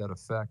going to have that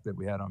effect that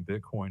we had on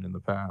Bitcoin in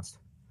the past.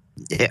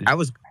 Yeah, I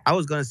was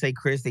going to say,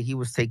 Chris, that he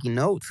was taking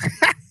notes.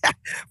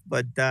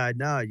 But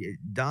no,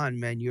 Don,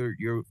 man,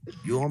 you're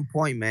on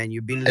point, man.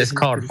 You've been listening. It's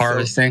called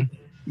harvesting.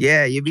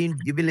 Yeah, you've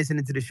been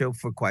listening to the show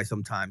for quite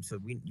some time. So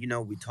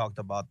we talked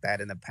about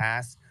that in the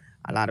past.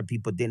 A lot of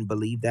people didn't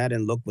believe that,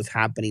 and look what's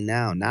happening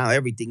now. Now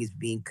everything is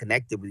being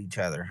connected with each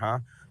other, huh?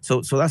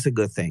 So that's a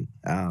good thing.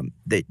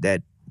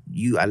 That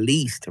you at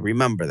least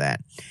remember that.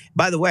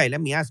 By the way,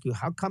 let me ask you,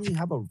 how come you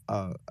have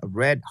a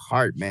red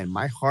heart, man?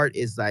 My heart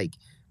is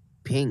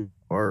pink,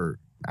 or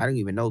I don't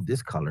even know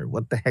this color.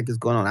 What the heck is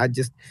going on? I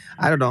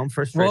don't know. I'm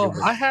frustrated.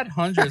 Well, I had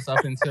hundreds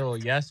up until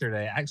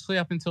yesterday. Actually,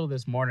 up until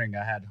this morning,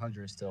 I had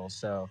hundreds still.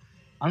 So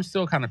I'm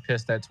still kind of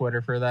pissed at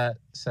Twitter for that.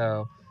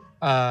 So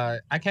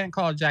I can't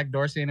call Jack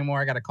Dorsey anymore.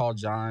 I got to call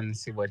John,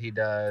 see what he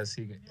does.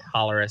 He could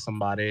holler at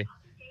somebody.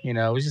 We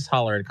just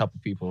holler at a couple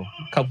people.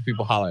 A couple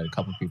people holler at a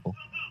couple people.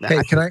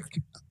 Hey,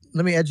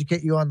 let me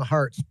educate you on the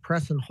hearts.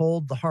 Press and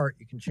hold the heart.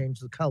 You can change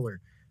the color.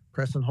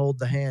 Press and hold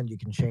the hand. You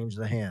can change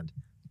the hand.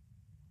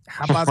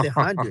 How about the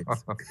hundreds?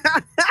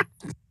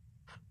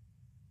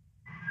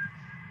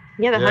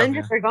 Yeah, the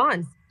hundreds are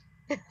gone.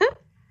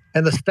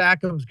 And the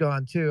Stack'em's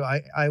gone too.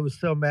 I was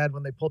so mad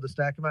when they pulled the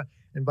Stack'em out.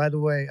 And by the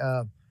way,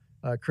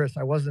 Chris,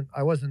 I wasn't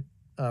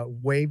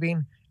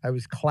waving. I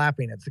was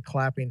clapping. It's a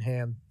clapping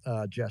hand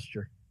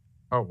gesture.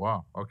 Oh,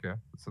 wow. Okay.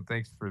 So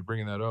thanks for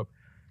bringing that up.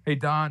 Hey,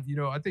 Don,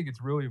 I think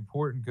it's really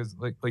important because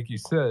like you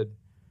said,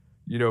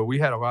 we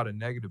had a lot of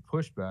negative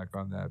pushback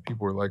on that.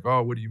 People were like,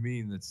 oh, what do you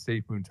mean that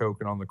SafeMoon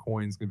token on the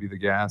coin is going to be the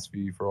gas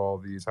fee for all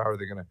these? How are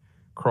they going to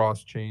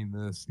cross-chain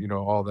this,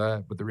 all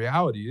that. But the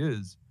reality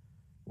is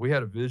we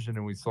had a vision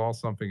and we saw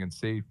something in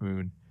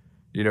SafeMoon,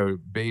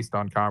 based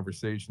on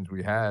conversations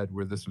we had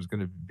where this was going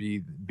to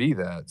be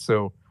that.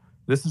 So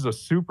this is a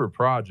super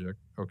project,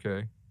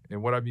 okay?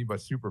 And what I mean by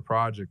super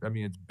project, I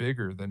mean it's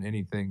bigger than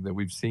anything that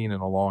we've seen in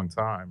a long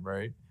time,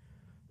 right?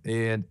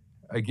 And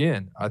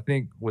again, I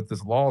think with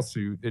this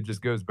lawsuit, it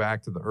just goes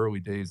back to the early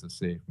days of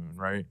SafeMoon,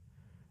 right?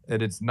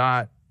 And it's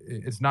not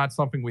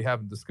something we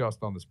haven't discussed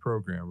on this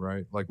program,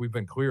 right? Like we've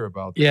been clear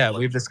about this. Yeah,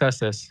 we've discussed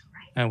this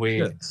and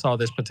we saw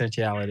this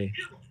potentiality.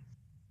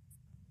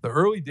 The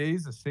early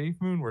days of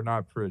SafeMoon were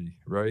not pretty,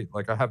 right?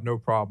 Like I have no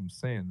problem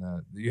saying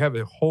that. You have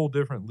a whole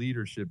different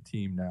leadership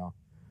team now,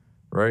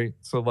 right?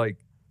 So like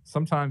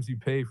sometimes you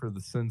pay for the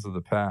sins of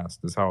the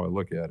past is how I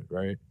look at it,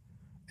 right?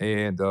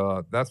 And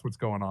that's what's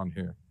going on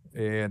here.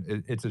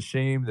 And it's a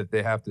shame that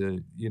they have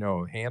to,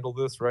 handle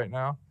this right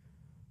now.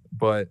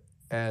 But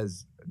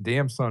as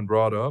Damn Son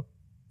brought up,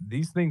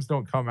 these things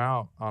don't come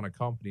out on a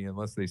company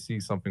unless they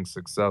see something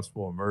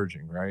successful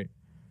emerging, right?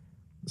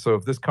 So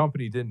if this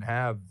company didn't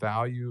have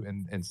value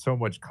and so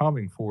much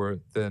coming for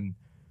it, then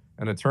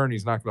an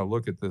attorney's not going to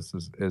look at this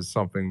as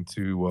something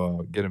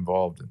to get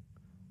involved in.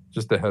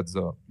 Just a heads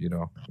up,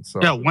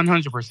 So. Yeah,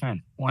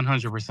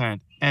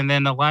 100%. And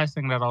then the last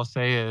thing that I'll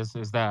say is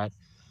that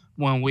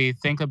when we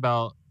think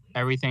about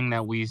everything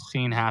that we've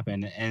seen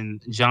happen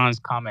and John's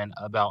comment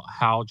about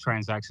how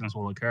transactions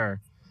will occur,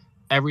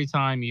 every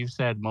time you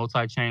said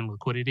multi-chain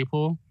liquidity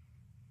pool,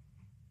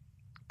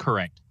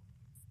 correct.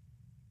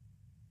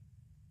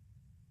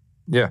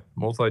 Yeah,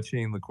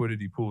 multi-chain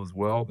liquidity pool as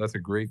well. That's a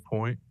great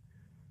point.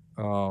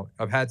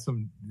 I've had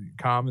some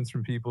comments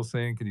from people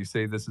saying, can you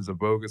say this is a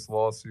bogus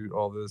lawsuit,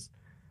 all this?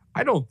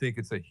 I don't think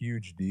it's a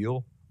huge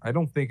deal. I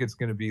don't think it's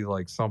going to be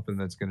like something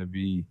that's going to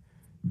be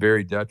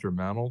very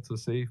detrimental to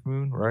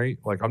SafeMoon, right?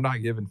 Like I'm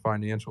not giving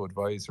financial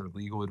advice or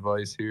legal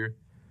advice here.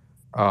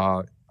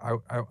 I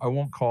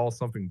won't call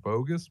something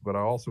bogus, but I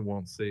also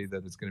won't say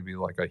that it's going to be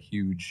like a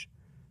huge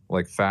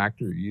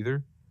factor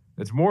either.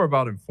 It's more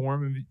about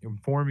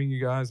informing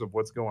you guys of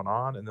what's going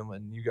on and then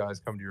letting you guys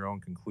come to your own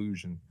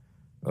conclusion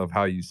of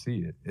how you see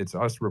it. It's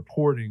us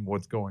reporting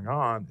what's going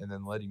on and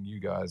then letting you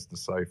guys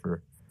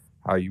decipher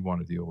how you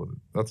want to deal with it.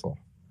 That's all.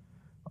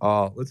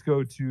 Let's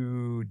go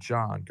to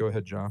John. Go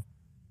ahead, John.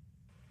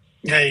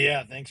 Hey,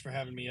 yeah, thanks for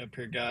having me up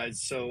here,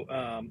 guys. So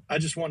I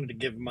just wanted to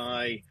give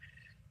my,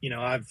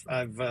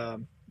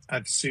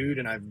 I've sued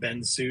and I've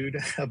been sued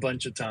a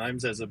bunch of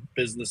times as a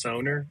business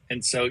owner.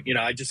 And so,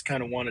 I just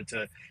kind of wanted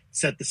to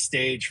set the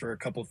stage for a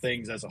couple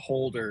things as a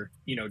holder,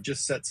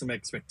 just set some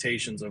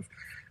expectations of,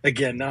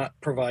 again, not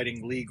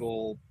providing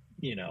legal,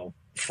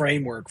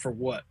 framework for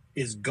what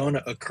is going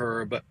to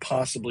occur, but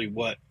possibly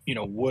what,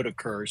 would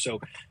occur. So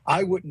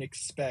I wouldn't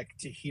expect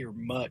to hear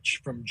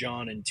much from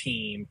John and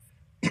team,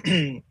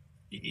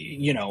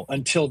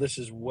 until this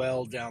is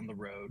well down the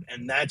road.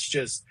 And that's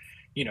just,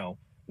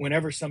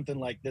 whenever something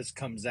like this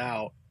comes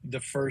out, the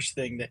first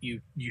thing that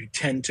you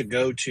tend to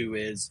go to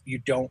is you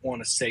don't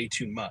want to say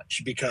too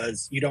much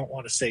because you don't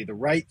want to say the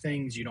right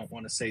things. You don't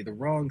want to say the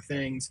wrong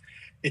things.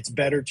 It's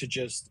better to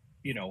just,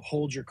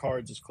 hold your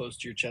cards as close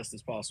to your chest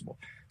as possible.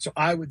 So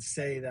I would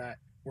say that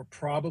we're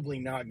probably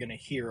not going to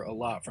hear a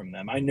lot from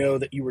them. I know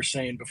that you were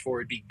saying before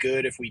it'd be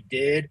good if we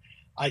did.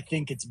 I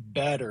think it's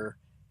better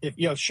if,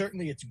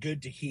 certainly it's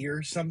good to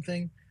hear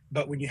something,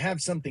 but when you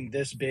have something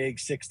this big,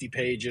 60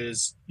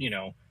 pages,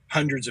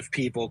 hundreds of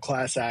people,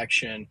 class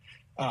action,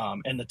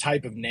 and the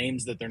type of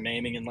names that they're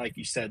naming. And like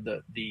you said,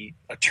 the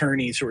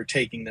attorneys who are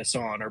taking this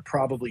on are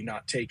probably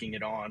not taking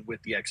it on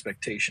with the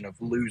expectation of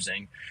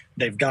losing.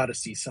 They've got to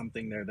see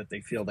something there that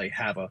they feel they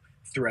have a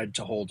thread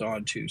to hold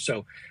on to.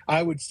 So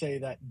I would say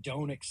that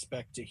don't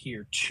expect to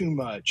hear too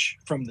much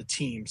from the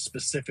team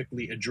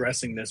specifically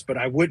addressing this, but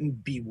I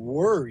wouldn't be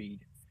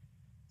worried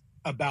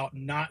about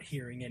not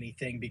hearing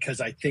anything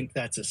because I think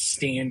that's a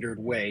standard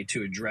way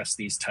to address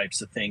these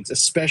types of things,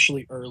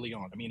 especially early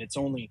on. I mean, it's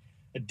only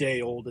a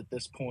day old at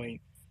this point.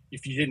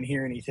 If you didn't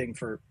hear anything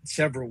for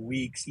several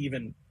weeks,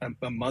 even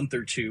a month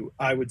or two,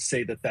 I would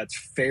say that that's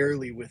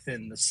fairly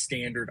within the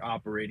standard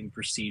operating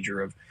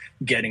procedure of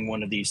getting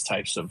one of these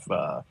types of,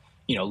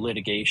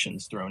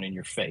 litigations thrown in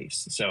your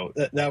face. So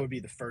that would be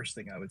the first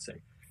thing I would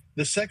say.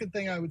 The second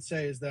thing I would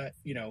say is that,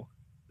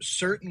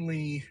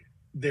 certainly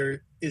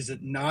there is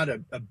not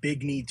a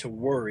big need to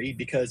worry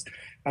because,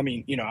 I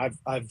mean,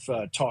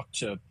 I've talked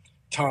to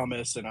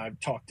Thomas and I've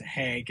talked to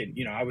Hank and,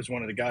 I was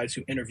one of the guys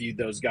who interviewed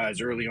those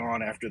guys early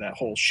on after that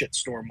whole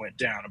shitstorm went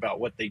down about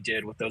what they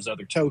did with those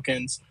other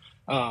tokens.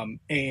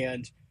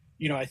 And,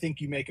 I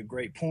think you make a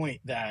great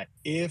point that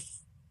if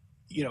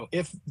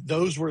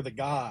those were the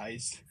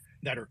guys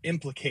that are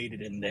implicated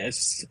in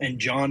this and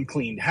John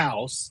cleaned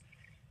house,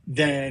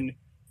 then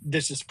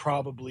this is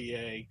probably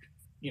a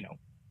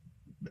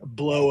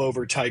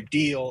blowover type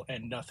deal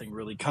and nothing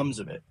really comes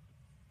of it.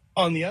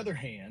 On the other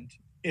hand,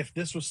 if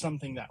this was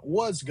something that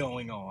was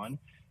going on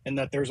and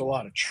that there's a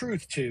lot of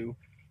truth to,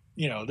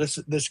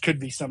 this could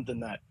be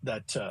something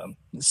that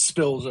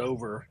spills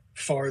over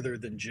farther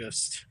than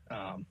just,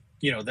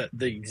 the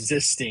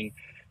existing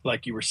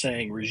like you were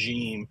saying,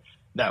 regime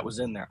that was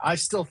in there. I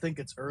still think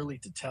it's early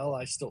to tell.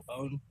 I still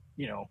own,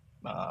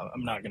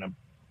 I'm not going to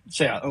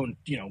say I own,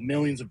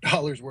 millions of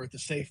dollars worth of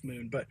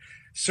SafeMoon, but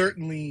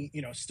certainly,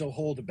 still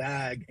hold a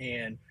bag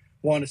and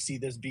want to see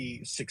this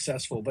be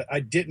successful. But I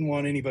didn't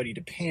want anybody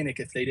to panic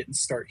if they didn't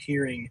start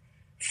hearing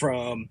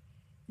from,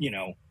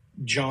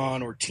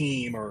 John or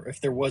team, or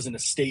if there wasn't a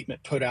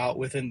statement put out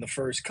within the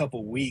first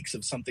couple weeks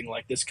of something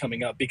like this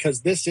coming up,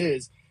 because this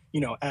is,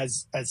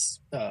 as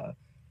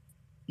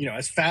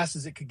fast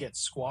as it could get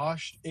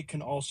squashed, it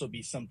can also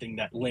be something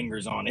that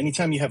lingers on.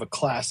 Anytime you have a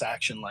class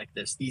action like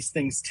this, these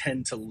things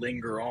tend to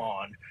linger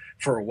on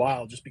for a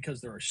while just because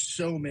there are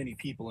so many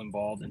people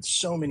involved and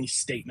so many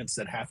statements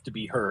that have to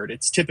be heard.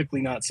 It's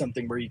typically not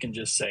something where you can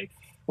just say,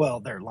 well,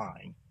 they're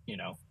lying,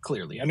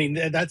 clearly. I mean,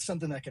 that's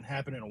something that can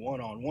happen in a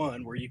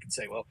one-on-one where you can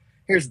say, well,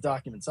 here's the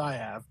documents I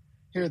have.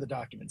 Here are the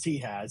documents he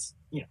has,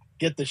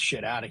 get this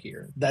shit out of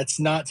here. That's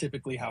not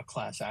typically how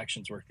class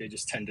actions work. They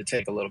just tend to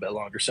take a little bit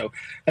longer. So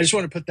I just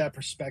want to put that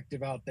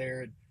perspective out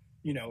there. And,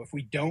 if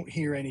we don't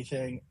hear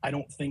anything, I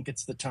don't think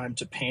it's the time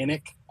to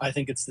panic. I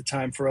think it's the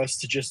time for us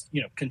to just,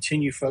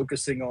 continue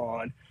focusing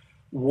on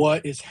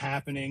what is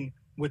happening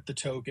with the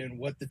token,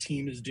 what the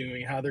team is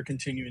doing, how they're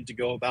continuing to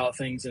go about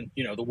things, and,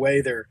 the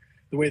way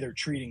they're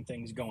treating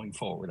things going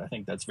forward. I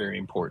think that's very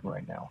important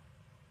right now.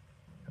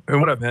 And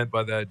what I meant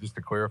by that, just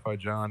to clarify,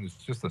 John, is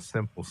just a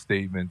simple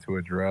statement to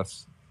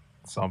address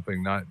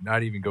something,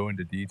 not even go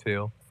into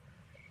detail,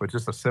 but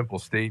just a simple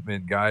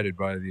statement guided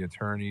by the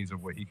attorneys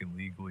of what he can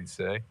legally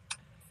say,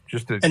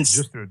 just to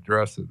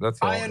address it. That's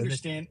all. I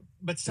understand,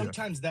 but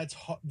sometimes that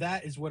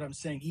is what I'm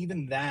saying.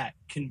 Even that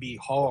can be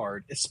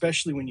hard,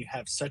 especially when you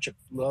have such a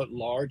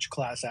large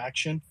class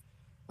action.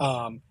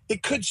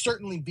 It could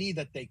certainly be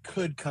that they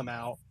could come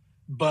out,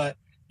 but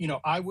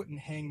I wouldn't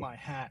hang my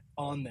hat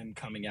on them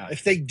coming out.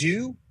 If they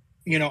do,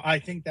 I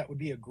think that would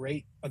be a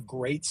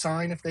great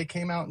sign if they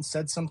came out and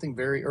said something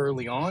very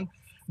early on.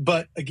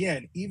 But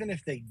again, even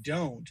if they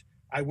don't,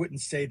 I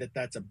wouldn't say that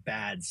that's a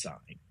bad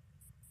sign.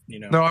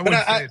 No, I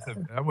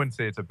wouldn't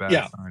say it's a bad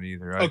sign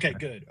either. Okay,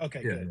 good.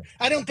 Good.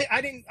 I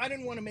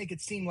didn't want to make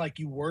it seem like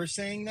you were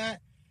saying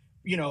that.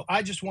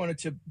 I just wanted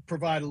to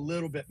provide a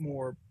little bit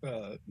more,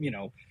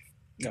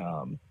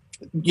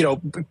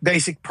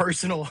 basic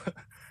personal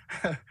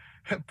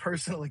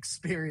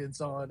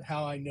experience on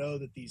how I know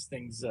that these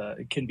things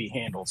can be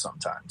handled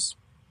sometimes.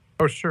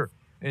 Oh, sure.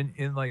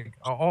 And like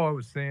all I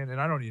was saying, and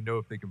I don't even know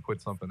if they can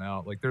put something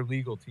out, like their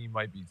legal team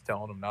might be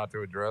telling them not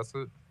to address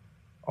it.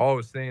 All I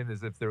was saying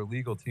is if their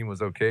legal team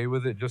was okay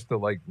with it, just to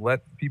like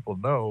let people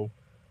know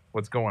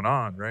what's going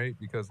on, right?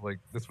 Because like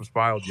this was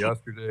filed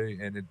yesterday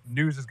and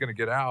news is going to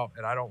get out,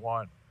 and I don't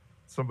want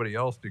somebody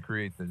else to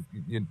create the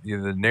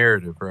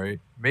narrative, right?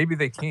 Maybe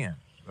they can.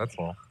 That's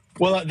all.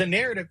 Well,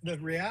 the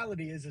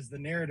reality is the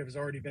narrative has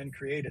already been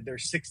created.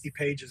 There's 60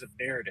 pages of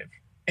narrative.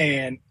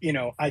 And,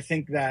 I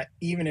think that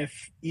even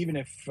if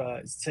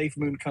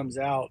SafeMoon comes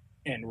out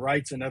and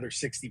writes another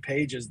 60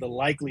 pages, the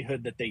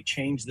likelihood that they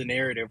change the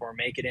narrative or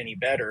make it any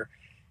better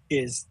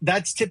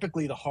that's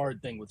typically the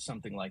hard thing with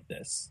something like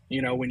this.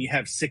 When you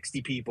have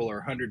 60 people or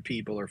 100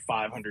 people or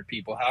 500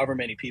 people, however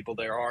many people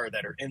there are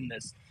that are in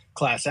this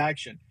class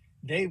action,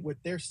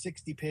 with their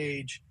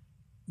 60-page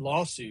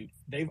lawsuit,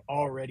 they've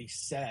already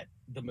set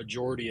the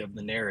majority of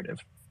the narrative.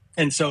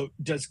 And so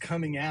does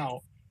coming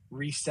out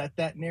reset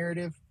that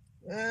narrative?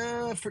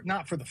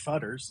 Not for the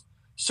fudders.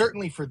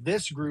 Certainly for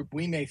this group,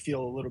 we may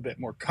feel a little bit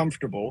more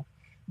comfortable,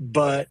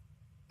 but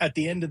at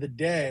the end of the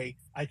day,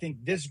 I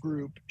think this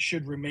group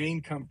should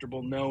remain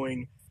comfortable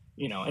knowing,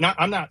 and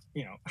I'm not,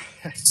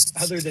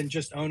 other than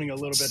just owning a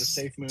little bit of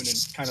SafeMoon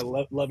and kind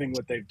of loving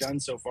what they've done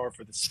so far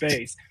for the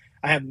space,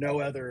 I have no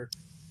other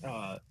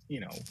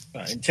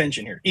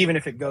intention here. Even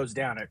if it goes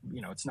down,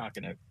 it's not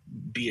going to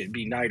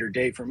be night or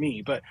day for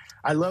me. But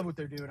I love what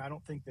they're doing. I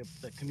don't think that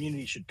the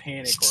community should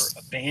panic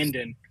or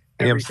abandon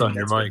everything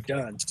that's been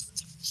done.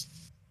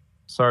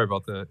 Sorry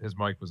about that. His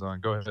mic was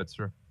on. Go ahead,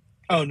 sir.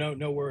 Oh,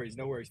 no worries.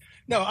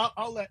 No,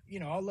 I'll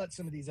let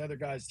some of these other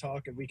guys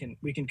talk, and we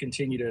can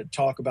continue to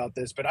talk about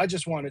this. But I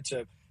just wanted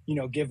to,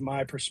 give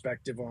my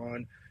perspective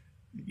on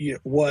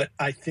what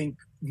I think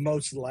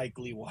most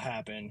likely will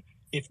happen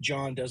if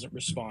John doesn't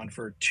respond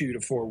for 2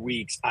 to 4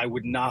 weeks. I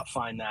would not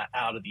find that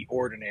out of the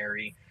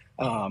ordinary,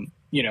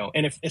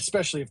 and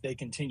especially if they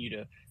continue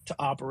to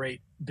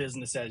operate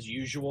business as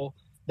usual.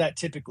 That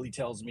typically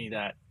tells me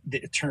that the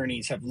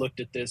attorneys have looked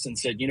at this and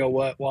said, you know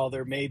what, while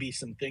there may be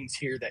some things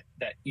here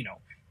that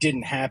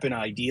didn't happen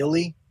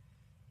ideally,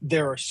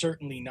 there are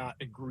certainly not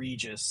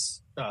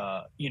egregious,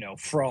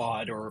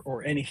 fraud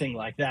or anything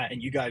like that.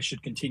 And you guys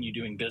should continue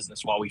doing business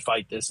while we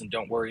fight this, and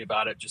don't worry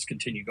about it. Just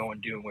continue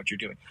doing what you're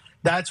doing.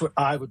 That's what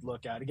I would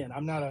look at. Again,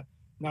 I'm not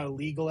a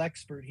legal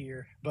expert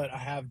here, but I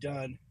have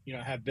done,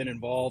 have been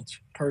involved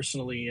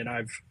personally, and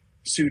I've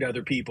sued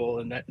other people,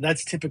 and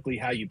that's typically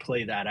how you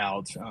play that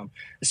out,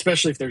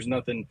 especially if there's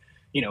nothing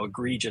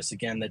egregious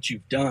again that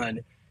you've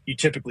done. You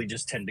typically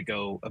just tend to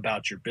go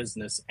about your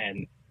business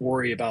and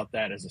worry about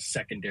that as a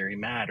secondary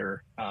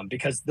matter,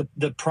 because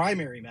the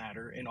primary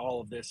matter in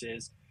all of this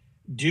is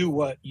do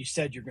what you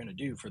said you're going to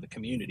do for the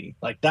community.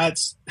 Like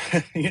that's,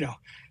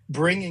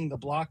 bringing the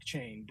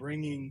blockchain,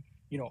 bringing,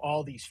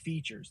 all these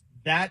features,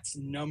 that's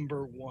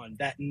number one.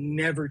 That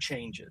never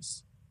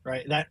changes,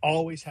 right? That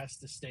always has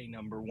to stay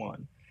number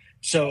one.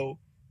 So,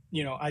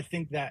 I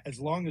think that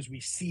as long as we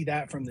see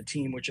that from the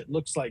team, which it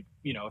looks like,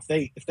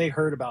 if they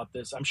heard about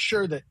this, I'm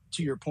sure that,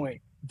 to your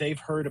point, they've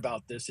heard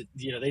about this. They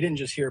didn't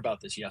just hear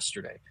about this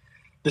yesterday.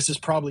 This has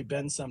probably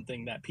been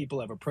something that people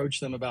have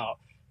approached them about.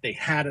 They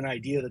had an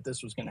idea that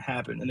this was going to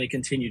happen, and they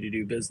continue to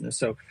do business.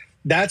 So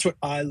that's what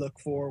I look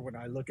for when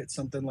I look at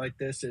something like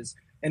this is,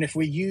 and if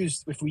we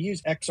use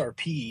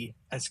XRP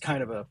as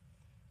kind of a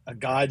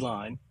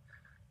guideline,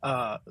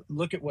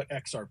 look at what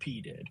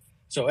XRP did.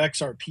 So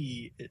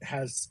XRP, it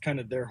has kind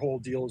of their whole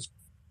deals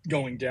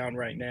going down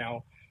right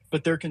now,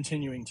 but they're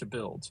continuing to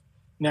build.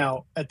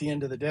 Now, at the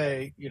end of the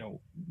day,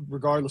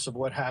 regardless of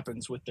what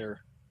happens with their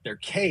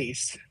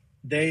case,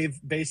 they've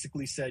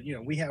basically said,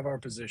 we have our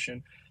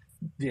position,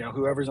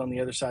 whoever's on the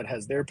other side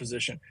has their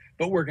position,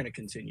 but we're going to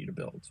continue to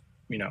build.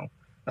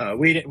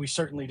 We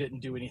certainly didn't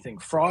do anything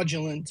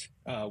fraudulent.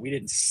 We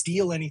didn't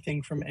steal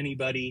anything from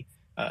anybody.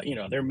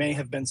 There may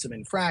have been some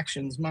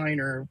infractions,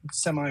 minor,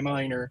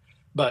 semi-minor,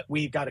 but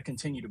we've got to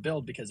continue to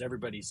build because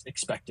everybody's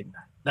expecting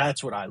that.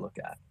 That's what I look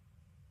at.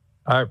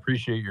 I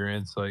appreciate your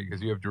insight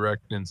because you have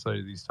direct insight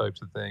of these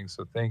types of things.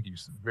 So thank you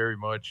very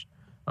much.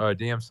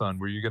 Damson,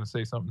 were you going to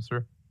say something,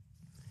 sir?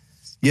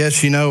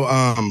 Yes,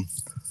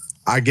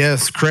 I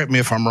guess, correct me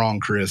if I'm wrong,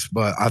 Chris,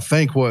 but I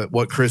think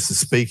what Chris is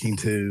speaking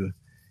to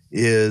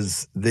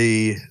is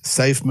the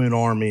SafeMoon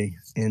Army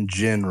in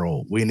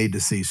general. We need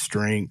to see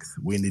strength.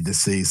 We need to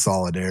see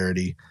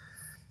solidarity.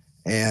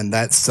 And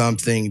that's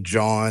something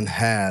John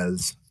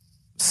has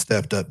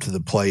stepped up to the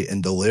plate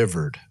and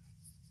delivered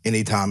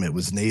anytime it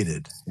was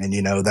needed. And,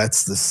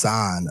 that's the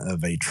sign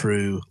of a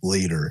true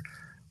leader.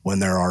 When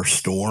there are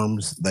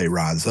storms, they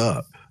rise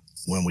up.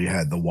 When we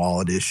had the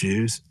wallet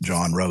issues,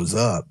 John rose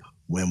up.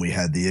 When we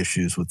had the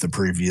issues with the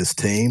previous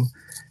team,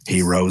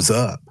 he rose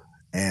up.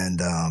 And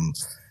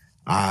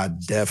I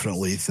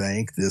definitely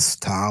think this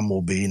time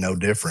will be no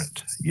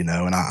different,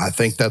 and I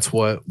think that's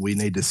what we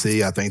need to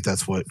see. I think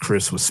that's what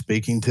Chris was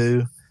speaking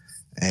to,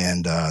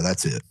 and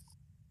that's it.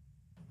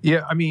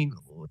 Yeah, I mean,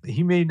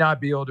 he may not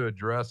be able to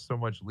address so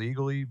much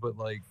legally, but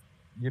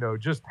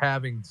just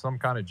having some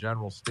kind of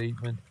general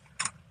statement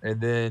and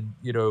then,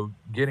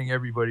 getting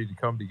everybody to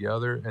come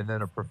together and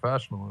then a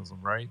professionalism,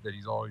 right, that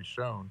he's always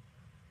shown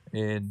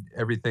in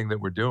everything that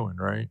we're doing,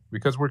 right?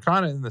 Because we're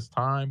kind of in this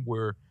time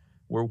where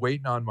we're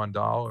waiting on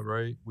Mandala,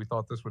 right? We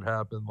thought this would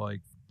happen like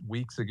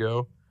weeks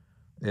ago,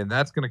 and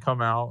that's going to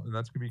come out, and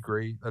that's going to be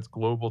great. That's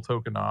global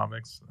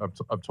tokenomics.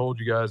 I've told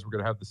you guys we're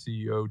going to have the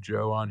CEO,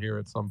 Joe, on here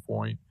at some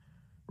point,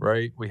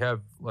 right? We have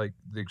like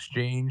the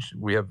exchange.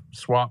 We have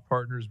swap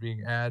partners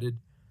being added,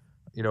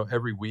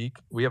 every week.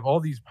 We have all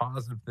these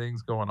positive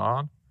things going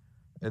on.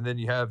 And then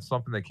you have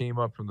something that came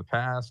up from the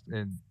past,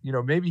 and,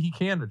 maybe he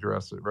can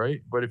address it,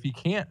 right? But if he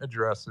can't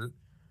address it,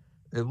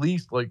 at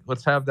least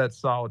let's have that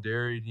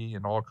solidarity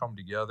and all come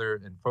together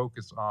and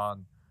focus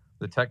on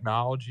the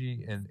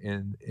technology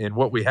and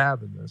what we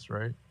have in this,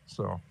 right?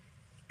 So,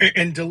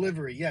 and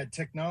delivery,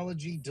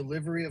 technology,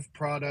 delivery of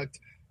product.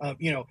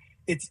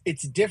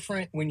 It's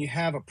different when you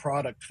have a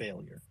product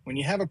failure. When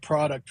you have a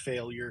product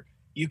failure,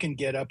 you can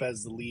get up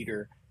as the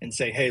leader and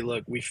say, "Hey,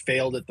 look, we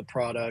failed at the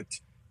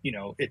product.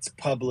 It's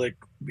public.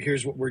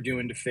 Here's what we're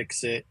doing to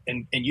fix it,"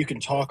 and you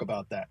can talk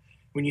about that.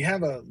 When you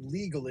have a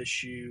legal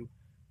issue,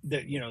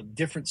 that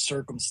different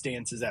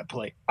circumstances at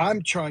play.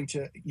 I'm trying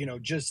to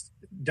just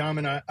Dom,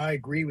 and I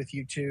agree with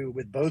you too,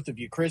 with both of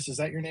you. Chris, is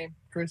that your name,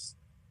 Chris?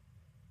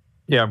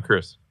 Yeah, I'm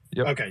Chris.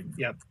 Yep. Okay.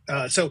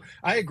 Yep. So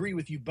I agree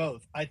with you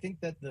both. I think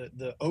that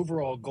the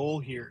overall goal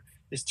here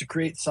is to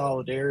create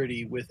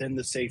solidarity within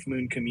the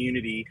SafeMoon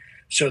community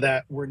so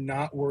that we're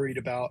not worried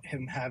about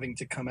him having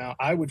to come out.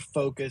 I would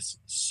focus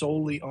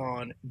solely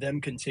on them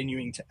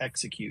continuing to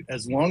execute.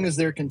 As long as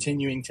they're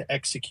continuing to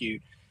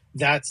execute,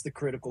 that's the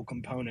critical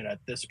component at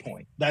this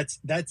point. That's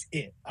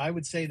it. I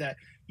would say that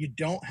you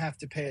don't have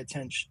to pay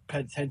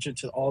attention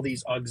to all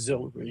these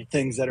auxiliary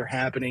things that are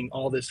happening,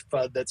 all this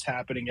FUD that's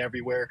happening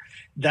everywhere.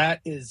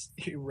 That is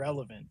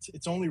irrelevant.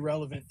 It's only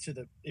relevant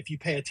if you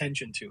pay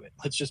attention to it.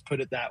 Let's just put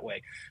it that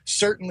way.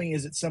 Certainly,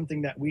 is it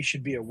something that we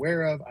should be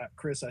aware of?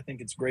 Chris, I think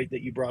it's great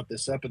that you brought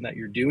this up and that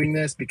you're doing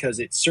this, because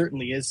it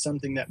certainly is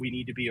something that we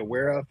need to be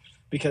aware of,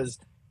 because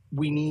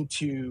we need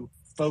to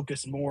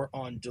focus more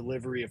on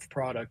delivery of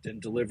product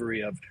and delivery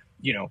of,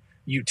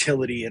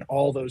 utility and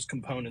all those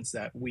components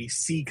that we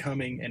see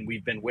coming and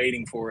we've been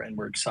waiting for and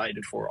we're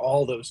excited for,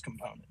 all those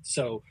components.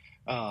 So,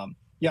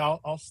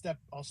 I'll step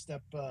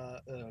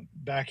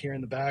back here in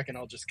the back, and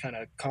I'll just kind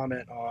of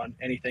comment on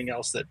anything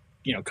else that,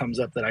 comes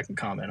up that I can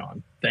comment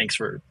on. Thanks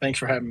for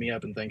having me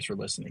up, and thanks for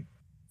listening.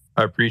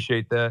 I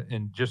appreciate that.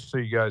 And just so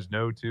you guys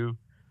know too,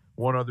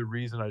 one other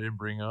reason I didn't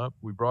bring up,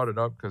 we brought it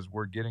up because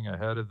we're getting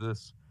ahead of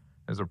this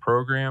as a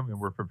program, and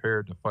we're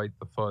prepared to fight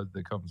the FUD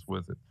that comes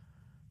with it,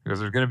 because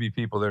there's going to be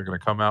people that are going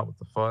to come out with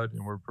the FUD,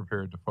 and we're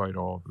prepared to fight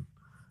all of it.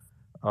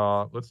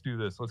 Let's do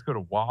this. Let's go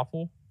to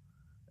Waffle,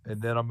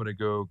 and then I'm going to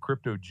go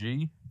Crypto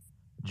G,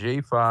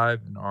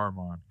 J5, and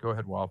Armand. Go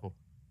ahead, Waffle.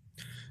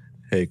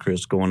 Hey,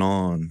 Chris, going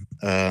on?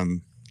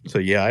 So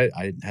yeah,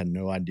 I had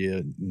no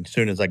idea. As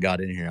soon as I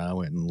got in here, I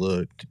went and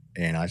looked,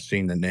 and I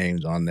seen the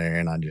names on there,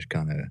 and I just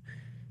kind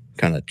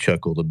of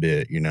chuckled a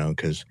bit,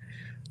 because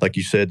like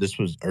you said, this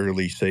was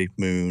early Safe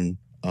Moon,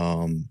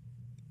 and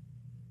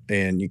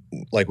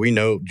like we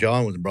know,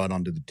 John was brought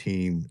onto the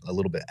team a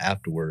little bit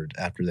afterwards,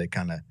 after they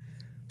kind of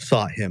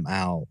sought him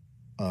out.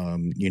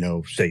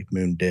 Safe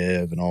Moon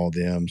Dev and all of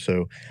them.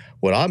 So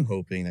what I'm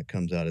hoping that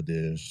comes out of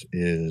this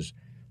is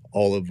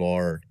all of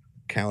our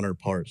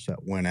counterparts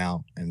that went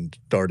out and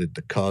started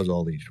to cause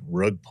all these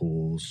rug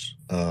pulls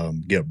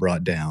get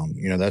brought down.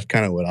 That's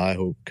kind of what I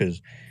hope,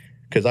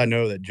 because I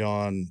know that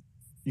John,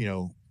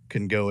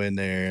 can go in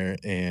there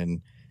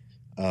and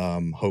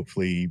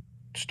hopefully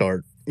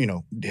start,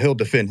 he'll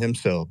defend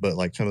himself, but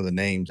like some of the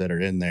names that are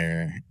in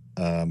there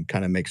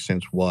kind of makes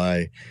sense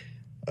why,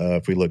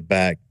 if we look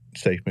back,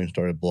 SafeMoon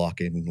started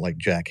blocking like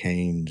Jack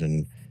Haynes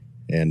and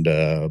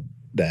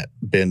that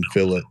Ben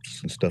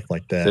Phillips and stuff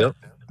like that.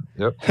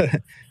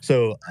 Yep.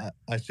 So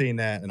I seen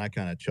that and I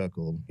kind of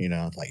chuckled. I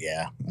was like,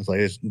 yeah. I was like,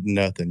 it's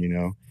nothing.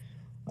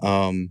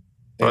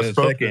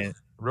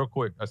 Real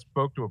quick, I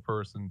spoke to a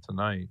person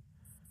tonight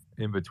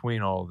in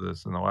between all of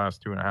this in the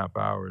last 2.5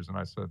 hours, and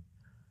I said,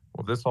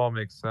 well, this all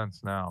makes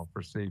sense now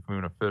for Safe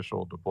Moon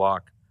Official to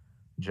block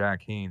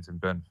Jack Haynes and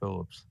Ben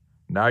Phillips.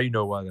 Now you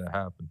know why that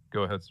happened.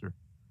 Go ahead, sir.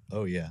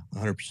 Oh, yeah,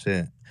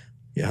 100%.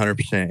 Yeah,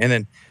 100%. And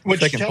then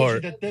which tells you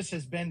that this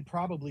has been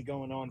probably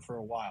going on for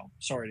a while.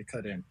 Sorry to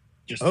cut in.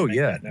 Just to make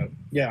that note.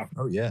 Yeah.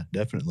 Oh, yeah,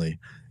 definitely.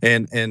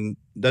 And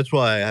that's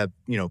why I have,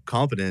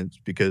 confidence,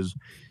 because,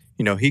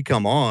 he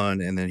come on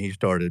and then he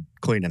started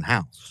cleaning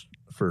house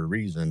for a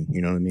reason.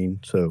 You know what I mean?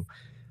 So,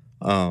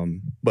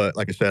 but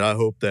like I said, I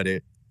hope that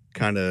it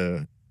kind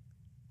of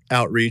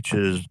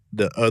outreaches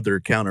the other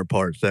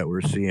counterparts that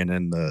we're seeing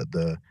in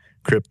the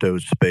crypto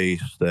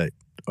space that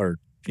are,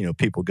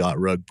 people got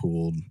rug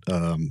pulled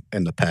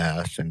in the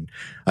past. And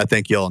I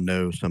think y'all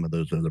know some of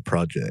those other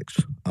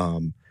projects.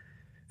 And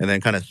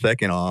then kind of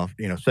second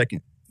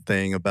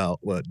thing about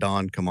what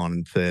Don come on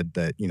and said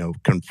that,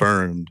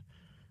 confirmed.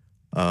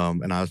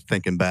 And I was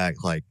thinking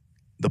back, like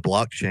the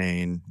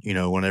blockchain,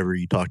 whenever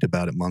you talked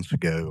about it months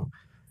ago,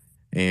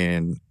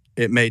 and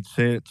it made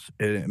sense.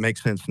 It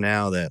makes sense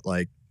now that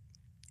like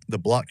the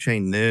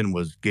blockchain then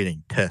was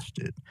getting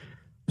tested.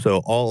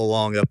 So all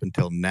along up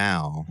until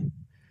now,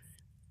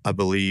 I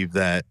believe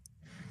that,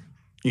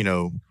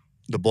 the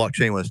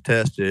blockchain was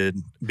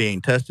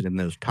being tested in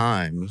those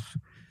times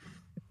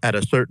at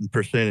a certain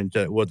percentage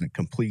that wasn't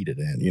completed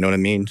in, you know what I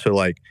mean? So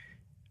like,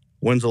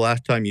 when's the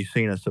last time you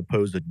seen a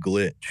supposed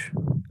glitch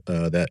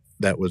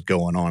that was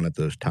going on at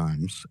those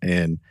times?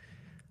 And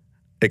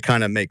it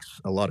kind of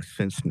makes a lot of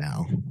sense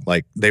now.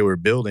 Like they were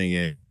building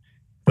it,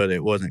 but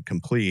it wasn't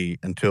complete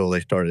until they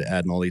started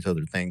adding all these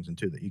other things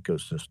into the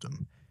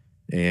ecosystem.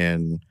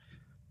 And,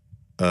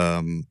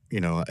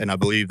 and I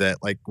believe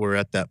that like we're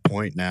at that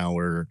point now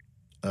where,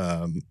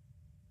 and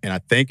I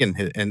think in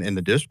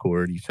the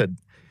Discord, you said,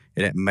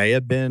 and it may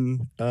have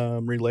been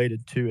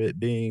related to it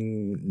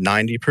being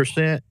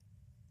 90%,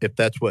 if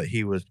that's what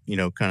he was,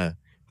 kind of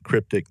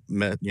cryptic,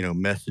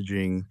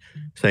 messaging,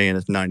 saying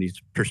it's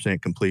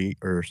 90% complete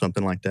or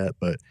something like that.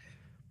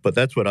 But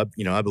that's what I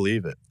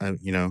believe it, and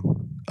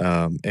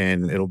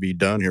it'll be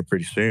done here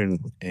pretty soon,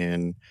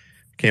 and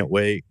can't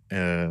wait.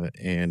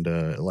 And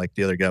like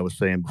the other guy was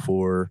saying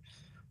before,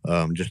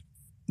 just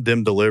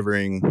them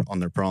delivering on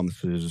their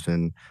promises,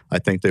 and I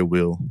think they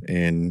will,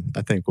 and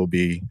I think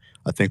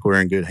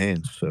we're in good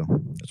hands. So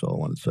that's all I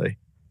want to say.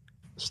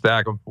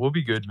 Stack them. We'll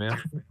be good,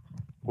 man.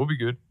 We'll be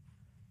good.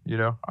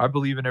 I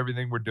believe in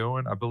everything we're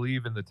doing. I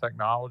believe in the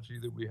technology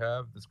that we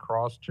have, this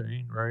cross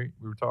chain, right?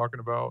 We were talking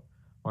about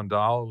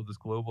Mandala with this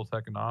global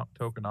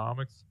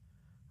tokenomics.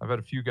 I've had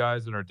a few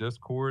guys in our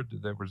Discord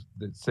that were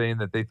saying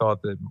that they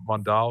thought that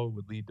Mandala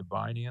would lead to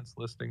Binance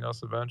listing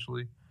us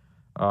eventually.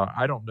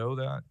 I don't know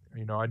that.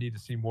 I need to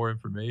see more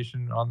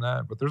information on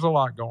that, but there's a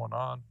lot going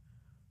on.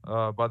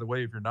 By the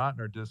way, if you're not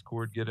in our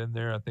Discord, get in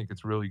there. I think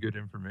it's really good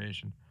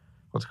information.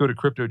 Let's go to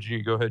Crypto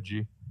G. Go ahead,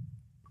 G.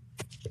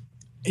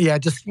 Yeah,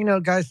 just,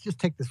 guys, just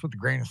take this with a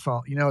grain of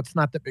salt. It's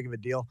not that big of a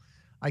deal.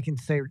 I can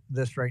say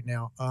this right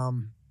now.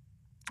 I'm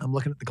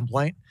looking at the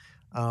complaint.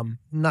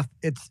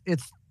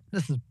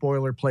 This is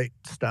boilerplate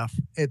stuff.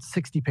 It's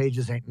 60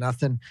 pages, ain't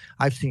nothing.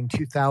 I've seen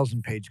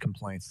 2,000 page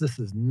complaints. This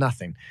is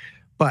nothing,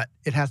 but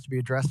it has to be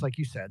addressed, like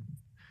you said.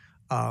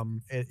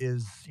 It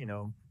is,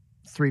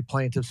 3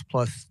 plaintiffs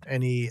plus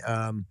any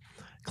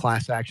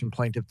class action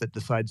plaintiff that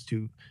decides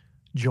to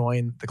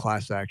join the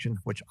class action,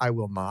 which I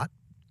will not.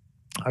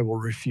 I will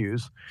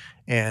refuse.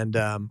 And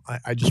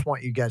I just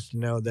want you guys to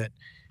know that,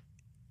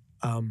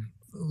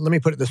 let me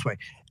put it this way.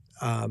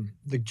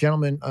 The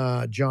gentleman,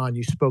 John,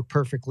 you spoke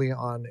perfectly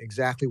on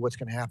exactly what's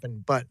going to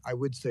happen. But I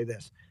would say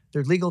this.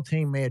 Their legal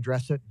team may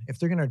address it. If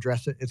they're going to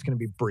address it, it's going to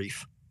be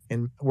brief.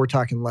 And we're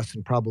talking less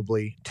than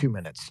probably 2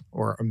 minutes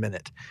or a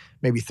minute,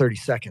 maybe 30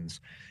 seconds.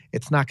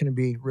 It's not going to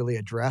be really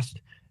addressed.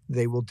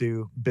 They will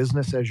do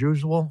business as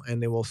usual,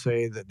 and they will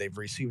say that they've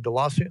received a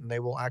lawsuit and they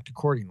will act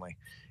accordingly.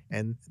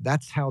 And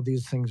that's how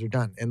these things are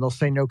done. And they'll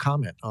say no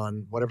comment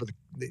on whatever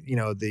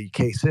the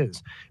case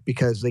is,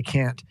 because they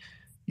can't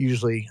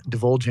usually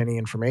divulge any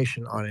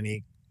information on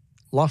any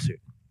lawsuit.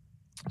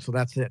 So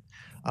that's it.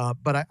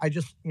 But I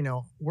just,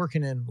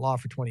 working in law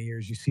for 20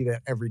 years, you see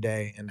that every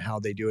day, and how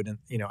they do it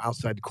in,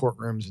 outside the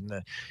courtrooms,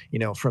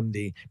 and from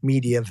the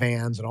media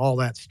vans and all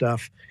that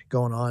stuff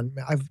going on.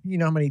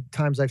 How many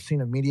times I've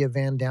seen a media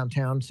van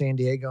downtown San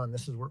Diego, and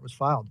this is where it was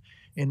filed,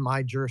 in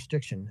my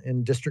jurisdiction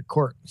in district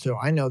court. So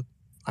I know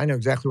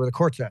exactly where the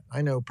court's at.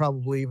 I know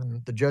probably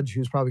even the judge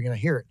who's probably going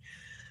to hear it.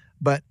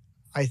 But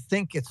I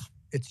think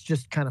it's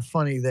just kind of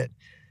funny that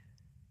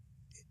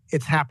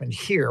it's happened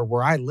here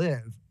where I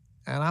live,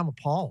 and I'm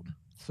appalled.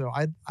 So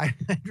I'd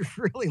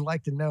really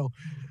like to know,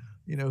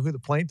 who the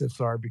plaintiffs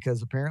are,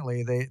 because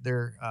apparently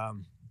they're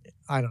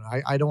I don't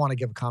know. I don't want to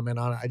give a comment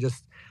on it.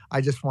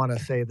 I just want to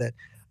say that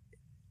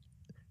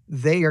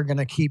they are going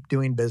to keep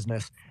doing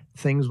business.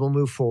 Things will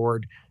move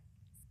forward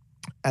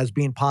as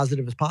being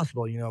positive as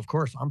possible. Of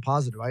course, I'm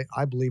positive.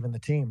 I believe in the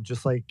team,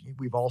 just like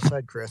we've all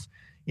said, Chris.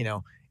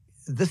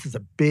 This is a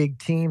big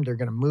team. They're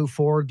going to move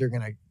forward. They're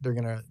going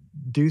to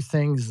do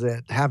things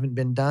that haven't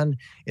been done.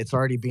 It's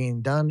already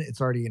being done. It's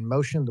already in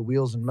motion. The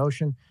wheel's in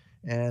motion.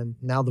 And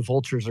now the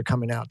vultures are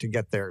coming out to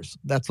get theirs.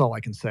 That's all I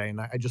can say. And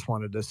I just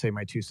wanted to say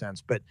my 2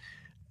 cents. But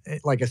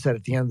like I said,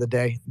 at the end of the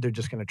day, they're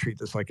just going to treat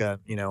this like a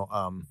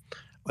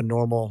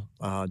normal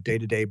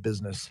day-to-day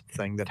business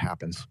thing that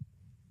happens.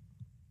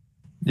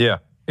 Yeah.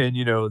 And,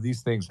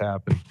 these things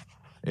happen.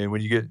 And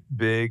when you get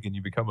big and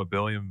you become a $1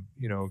 billion,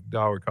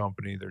 dollar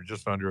company, they're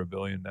just under $1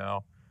 billion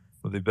now,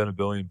 but they've been $1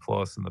 billion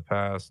plus in the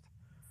past.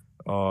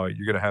 You're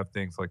going to have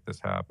things like this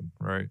happen,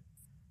 right?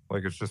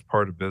 Like, it's just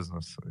part of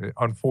business.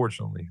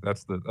 Unfortunately,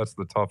 that's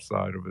the tough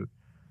side of it.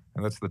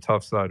 And that's the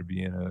tough side of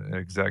being an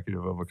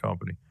executive of a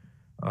company.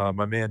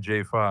 My man,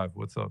 J5,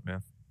 what's up,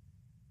 man?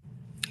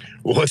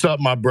 What's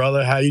up, my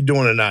brother? How you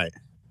doing tonight?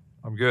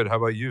 I'm good. How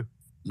about you?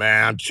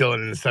 Man, I'm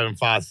chilling in the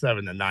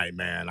 757 tonight,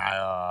 man.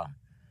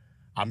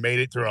 I made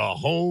it through a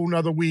whole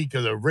nother week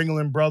of the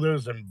Ringling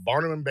Brothers and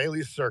Barnum and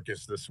Bailey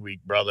circus this week,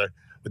 brother,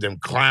 with them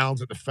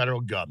clowns at the federal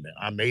government.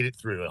 I made it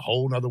through a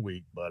whole nother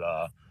week, but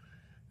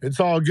it's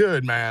all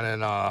good, man.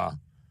 And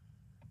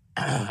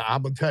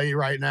I'm going to tell you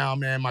right now,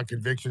 man, my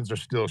convictions are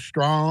still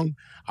strong.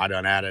 I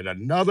done added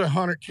another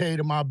 $100K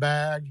to my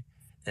bag,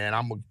 and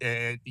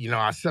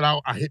I set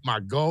out, I hit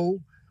my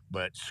goal,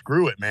 but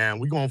screw it, man.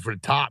 We going for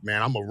the top,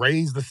 man. I'm gonna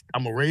raise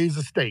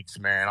the stakes,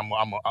 man.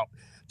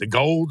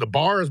 The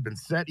bar has been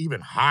set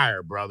even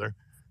higher, brother.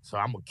 So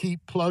I'm gonna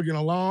keep plugging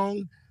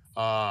along.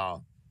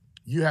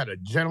 You had a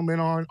gentleman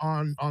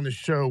on the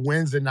show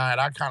Wednesday night.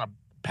 I kind of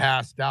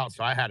passed out,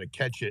 so I had to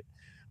catch it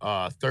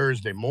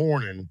Thursday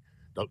morning.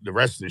 The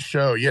rest of the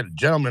show, you had a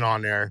gentleman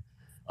on there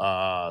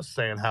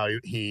saying how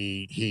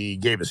he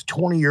gave his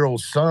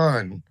 20-year-old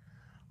son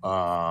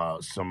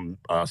some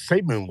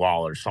SafeMoon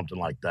wallet or something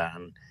like that,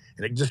 and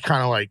it just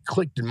kind of like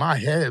clicked in my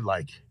head,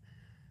 like.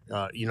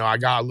 I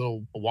got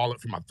a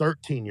wallet for my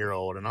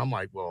 13-year-old, and I'm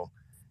like, well,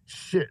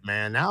 shit,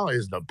 man, now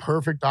is the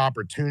perfect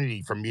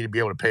opportunity for me to be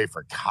able to pay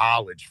for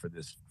college for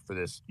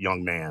this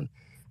young man.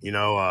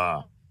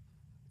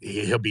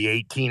 He'll be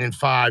 18 in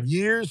 5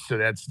 years, so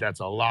that's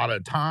a lot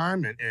of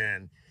time.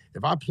 And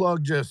if I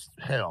plug just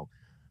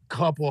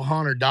couple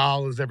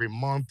 $100 every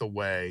month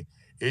away,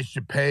 it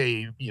should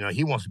pay.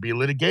 He wants to be a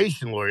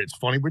litigation lawyer. It's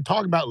funny we're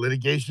talking about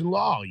litigation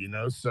law,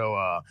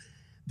 so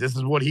this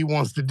is what he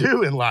wants to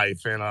do in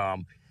life,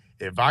 and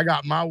if I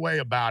got my way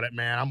about it,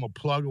 man, I'm gonna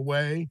plug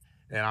away,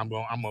 and I'm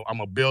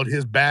gonna build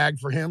his bag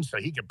for him so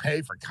he can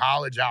pay for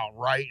college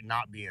outright and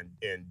not be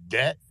in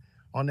debt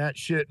on that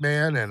shit,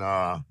 man. And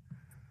I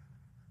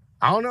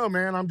don't know,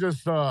 man. I'm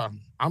just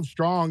I'm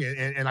strong,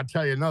 and I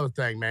tell you another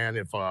thing, man.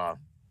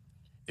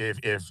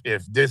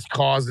 If this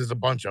causes a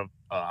bunch of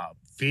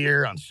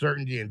fear,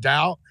 uncertainty, and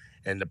doubt,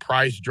 and the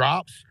price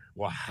drops,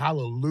 well,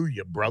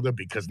 hallelujah, brother,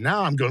 because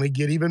now I'm going to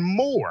get even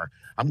more.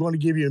 I'm going to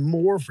give you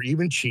more for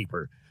even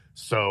cheaper.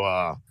 So,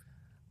 I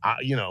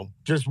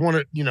just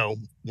wanted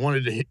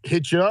to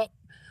hit you up,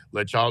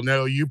 let y'all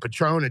know you,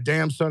 Patron, and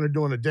Damn Son are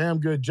doing a damn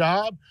good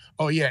job.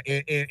 Oh yeah,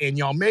 and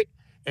y'all make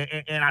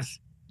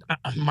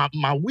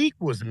my week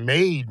was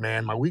made,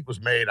 man. My week was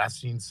made. I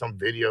seen some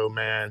video,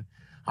 man.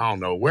 I don't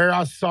know where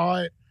I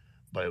saw it,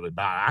 but it was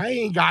about I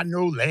ain't got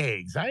no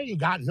legs. I ain't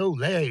got no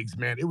legs,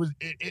 man.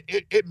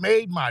 It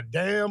made my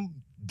damn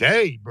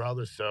day,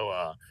 brother.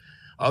 So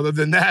other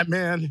than that,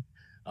 man,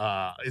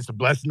 it's a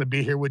blessing to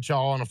be here with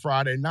y'all on a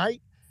Friday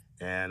night,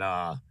 and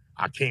I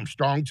came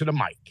strong to the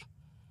mic.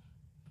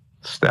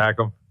 Stack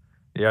them.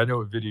 Yeah, I know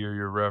what video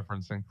you're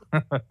referencing.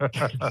 It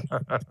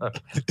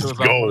was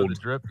gold. One of the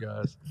drip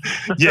guys.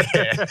 Yeah,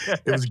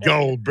 it was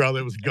gold, brother.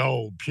 It was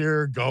gold,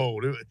 pure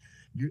gold.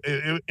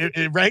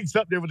 It ranks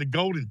up there with the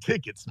golden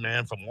tickets,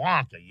 man, from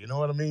Wonka. You know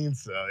what I mean?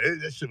 So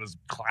that shit was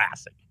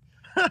classic.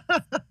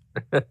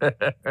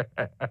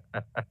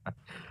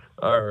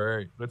 All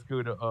right, let's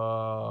go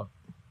to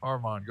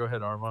Armand. Go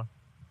ahead, Armand.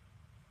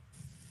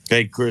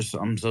 Hey, Chris,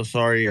 I'm so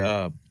sorry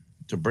to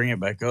bring it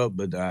back up,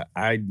 but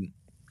I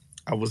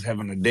was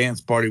having a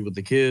dance party with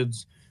the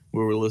kids.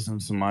 We were listening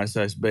to some Ice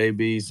Ice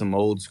Baby, some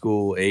old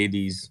school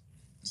 80s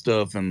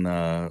stuff, and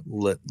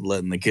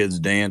letting the kids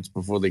dance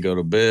before they go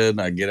to bed.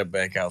 I get up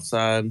back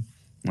outside. I'm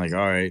like, all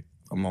right,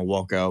 I'm going to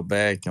walk out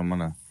back. I'm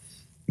going to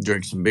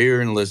drink some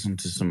beer and listen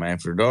to some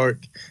After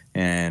Dark.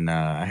 And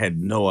I had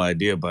no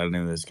idea about any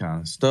of this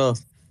kind of stuff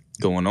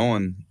going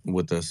on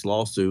with this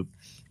lawsuit.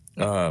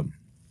 Not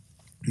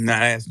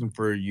asking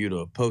for you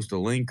to post a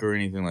link or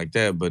anything like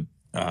that, but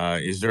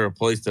is there a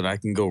place that I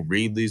can go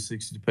read these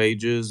 60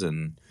 pages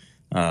and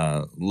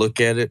look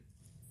at it?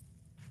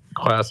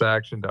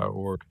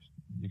 Classaction.org.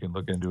 You can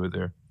look into it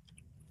there.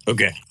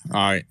 Okay. All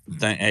right.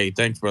 Hey,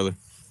 thanks, brother.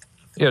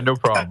 Yeah, no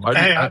problem.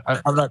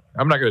 I'm not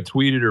going to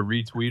tweet it or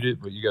retweet it,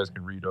 but you guys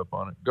can read up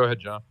on it. Go ahead,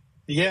 John.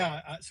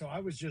 Yeah. So I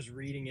was just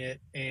reading it,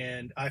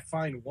 and I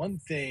find one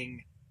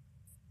thing.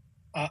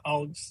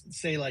 I'll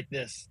say like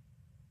this: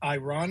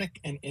 ironic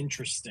and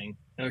interesting.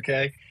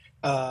 Okay,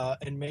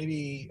 and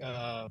maybe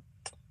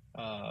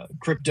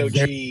Crypto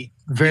G.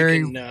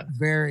 Very.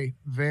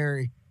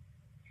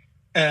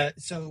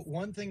 So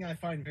one thing I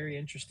find very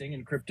interesting,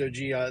 and Crypto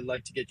G, I'd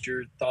like to get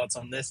your thoughts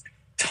on this.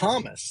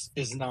 Thomas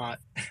is not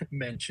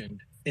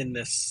mentioned in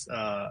this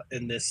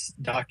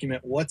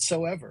document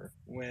whatsoever.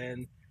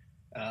 When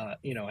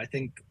I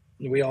think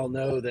we all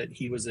know that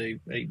he was a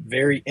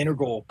very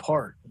integral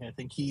part. And I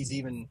think he's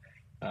even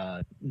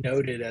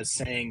noted as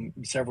saying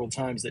several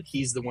times that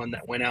he's the one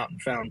that went out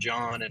and found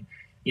John, and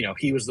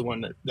he was the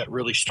one that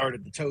really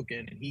started the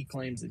token, and he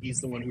claims that he's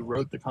the one who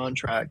wrote the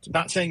contract.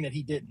 Not saying that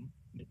he didn't.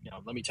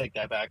 Let me take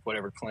that back.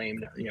 Whatever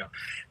claim,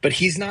 but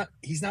he's not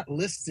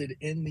listed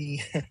in the.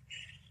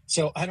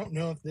 So I don't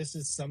know if this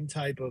is some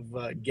type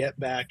of get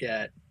back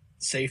at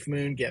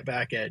SafeMoon, get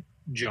back at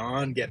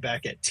John, get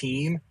back at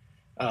team,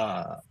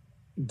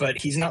 but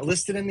he's not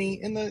listed in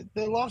the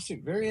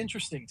lawsuit. Very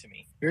interesting to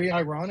me. Very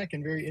ironic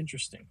and very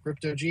interesting.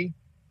 Crypto G.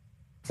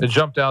 It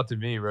jumped out to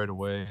me right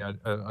away.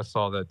 I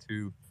saw that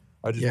too.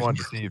 I just wanted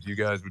to see if you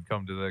guys would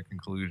come to that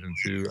conclusion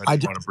too. I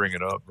just want to bring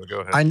it up, but go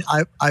ahead.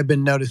 I've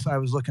been noticed. I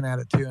was looking at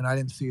it too, and I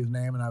didn't see his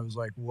name, and I was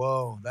like,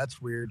 "Whoa, that's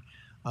weird."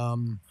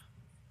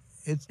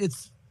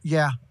 It's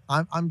yeah.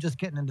 I'm just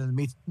getting into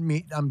the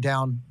meat. I'm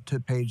down to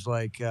page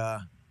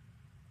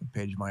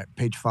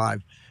page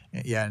 5.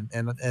 Yeah,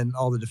 and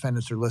all the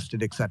defendants are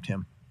listed except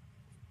him.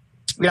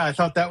 Yeah, I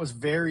thought that was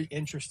very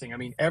interesting. I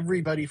mean,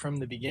 everybody from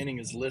the beginning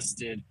is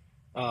listed.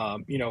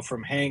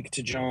 From Hank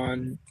to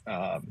John.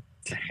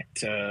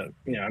 To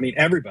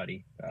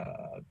everybody.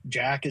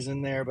 Jack is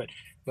in there, but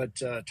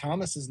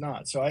Thomas is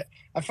not. So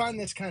I find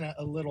this kind of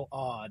a little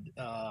odd.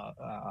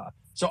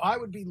 So I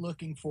would be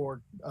looking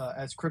for,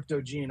 as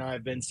Crypto G and I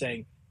have been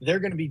saying, they're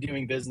going to be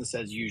doing business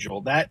as usual.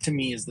 That to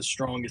me is the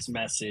strongest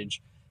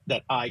message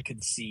that I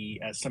could see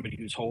as somebody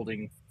who's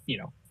holding,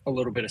 a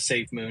little bit of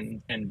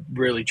SafeMoon and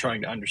really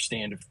trying to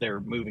understand if they're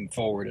moving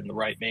forward in the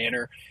right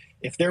manner.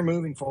 If they're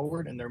moving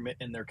forward and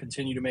they're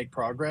continue to make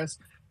progress,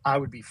 I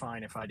would be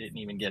fine if I didn't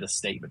even get a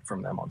statement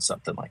from them on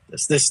something like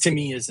this. This to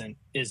me isn't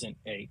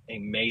a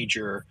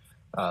major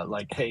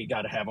hey,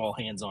 got to have all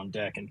hands on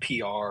deck and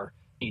PR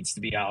needs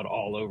to be out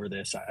all over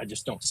this. I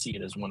just don't see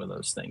it as one of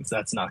those things.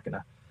 That's not going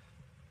to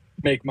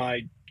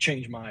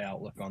change my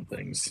outlook on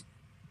things.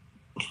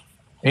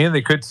 And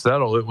they could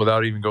settle it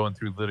without even going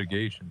through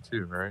litigation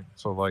too, right?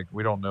 So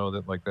we don't know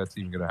that that's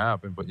even going to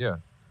happen. But yeah,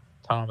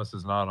 Thomas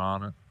is not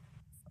on it.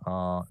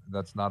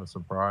 That's not a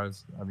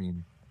surprise. I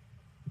mean,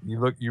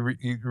 you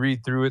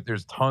read through it.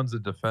 There's tons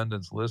of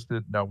defendants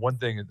listed. Now, one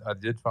thing I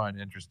did find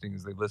interesting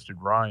is they listed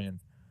Ryan.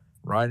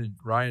 Ryan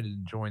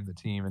didn't join the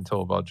team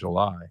until about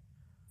July,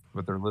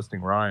 but they're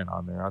listing Ryan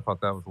on there. I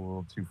thought that was a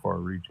little too far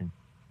reaching.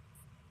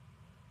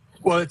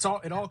 Well, it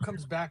all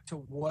comes back to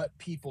what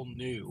people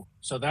knew.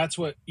 So that's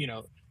what,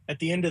 at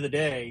the end of the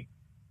day,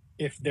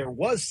 if there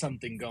was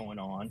something going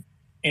on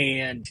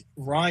and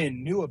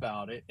Ryan knew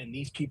about it, and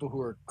these people who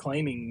are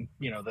claiming,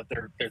 that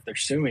they're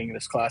suing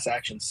this class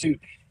action suit,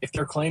 if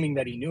they're claiming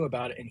that he knew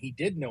about it and he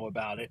did know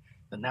about it,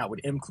 then that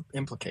would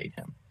implicate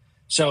him.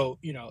 So,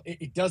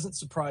 it doesn't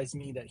surprise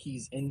me that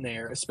he's in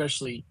there,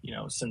 especially,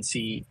 since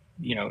he,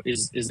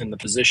 is in the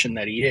position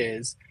that he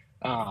is.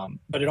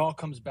 But it all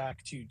comes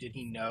back to, did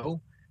he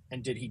know?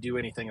 And did he do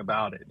anything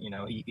about it?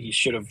 He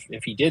should have,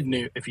 if he did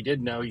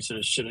know, he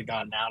should have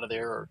gotten out of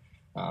there or,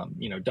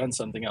 done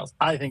something else.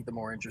 I think the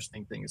more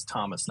interesting thing is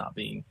Thomas not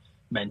being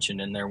mentioned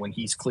in there when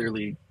he's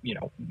clearly,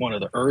 one of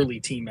the early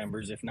team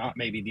members, if not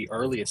maybe the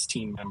earliest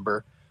team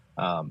member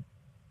of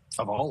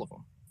all of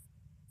them.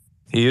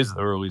 He is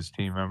the earliest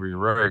team member. You're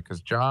right, because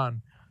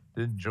John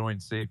didn't join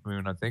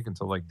SafeMoon, I think,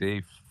 until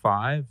day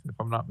 5, if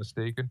I'm not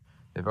mistaken.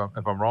 If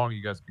I'm wrong,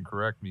 you guys can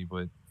correct me,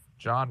 but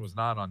John was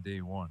not on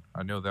day 1.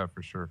 I know that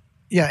for sure.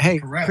 Yeah. Hey,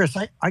 Correct. Chris,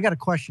 I got a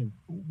question.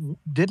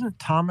 Didn't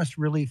Thomas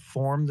really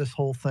form this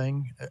whole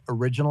thing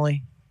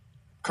originally?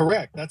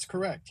 Correct. That's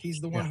correct. He's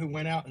the one who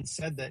went out and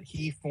said that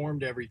he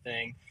formed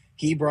everything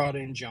He brought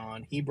in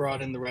John. He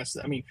brought in the rest.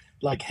 I mean,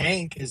 like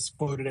Hank is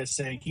quoted as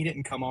saying he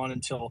didn't come on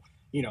until,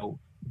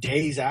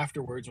 days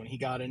afterwards when he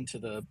got into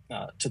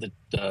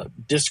the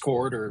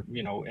Discord, or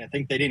I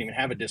think they didn't even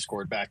have a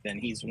Discord back then.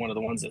 He's one of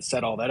the ones that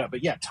set all that up.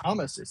 But yeah,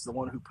 Thomas is the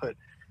one who put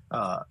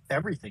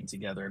everything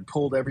together and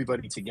pulled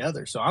everybody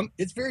together. So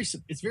it's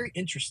very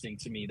interesting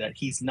to me that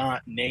he's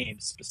not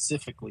named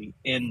specifically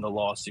in the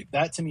lawsuit.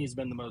 That to me has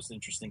been the most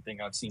interesting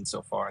thing I've seen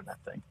so far in that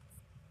thing.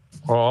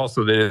 Well,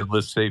 also they didn't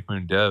list Safe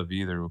Moon Dev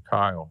either with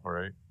Kyle,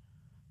 right?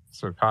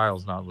 So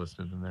Kyle's not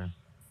listed in there.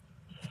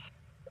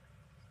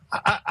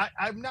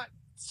 I'm not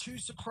too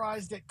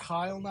surprised at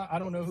Kyle. I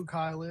don't know who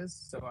Kyle is,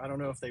 so I don't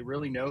know if they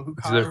really know who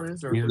Kyle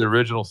is. He's the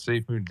original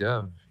Safe Moon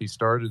Dev. He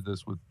started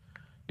this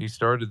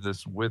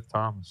with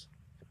Thomas.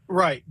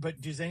 Right, but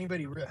has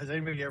anybody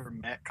ever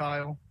met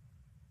Kyle?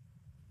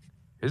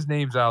 His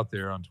name's out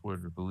there on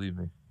Twitter, believe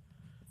me.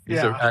 He's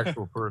an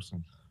actual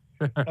person.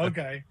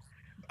 Okay.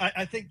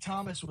 I think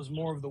Thomas was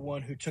more of the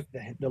one who took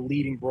the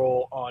leading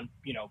role on,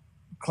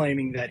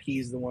 claiming that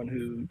he's the one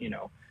who,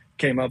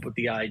 came up with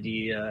the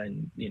idea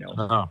and,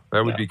 No,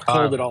 that would be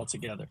Kyle. Pulled it all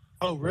together.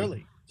 Oh,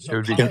 really?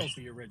 So Kyle's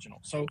the original.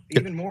 So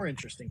even more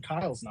interesting,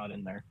 Kyle's not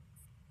in there.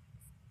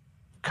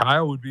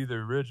 Kyle would be the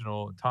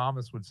original.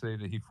 Thomas would say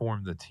that he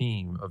formed the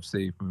team of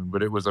Safe Moon,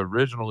 but it was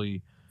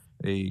originally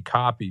a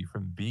copy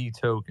from B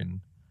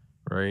Token,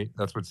 right?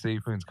 That's what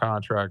Safe Moon's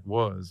contract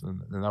was,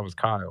 and that was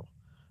Kyle.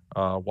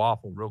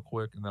 Waffle, real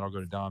quick, and then I'll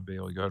go to Don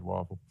Bailey. Go ahead,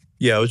 Waffle.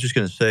 Yeah, I was just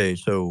going to say,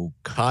 so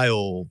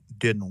Kyle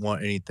didn't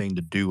want anything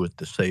to do with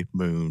the Safe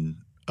Moon.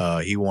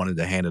 He wanted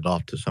to hand it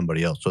off to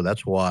somebody else. So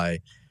that's why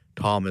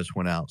Thomas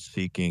went out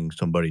seeking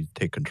somebody to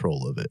take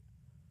control of it.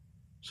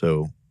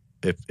 So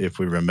if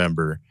we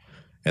remember,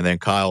 and then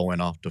Kyle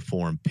went off to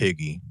form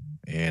Piggy,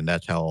 and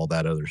that's how all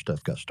that other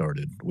stuff got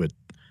started with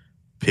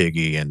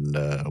Piggy and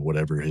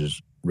whatever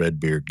his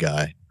Redbeard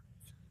guy.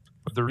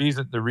 But the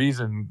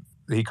reason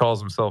he calls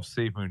himself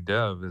Safe Moon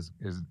Dev is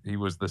he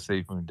was the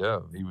Safe Moon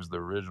Dev. He was the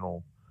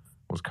original,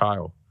 was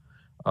Kyle.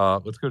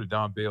 Let's go to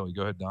Don Bailey.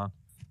 Go ahead, Don.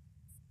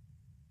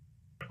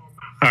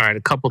 All right,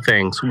 a couple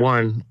things.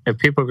 One, if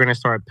people are going to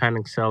start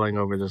panic selling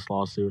over this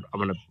lawsuit,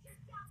 I'm going to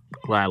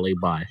gladly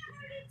buy.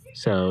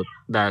 So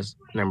that's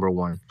number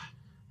one.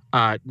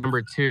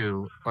 Number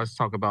two, let's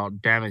talk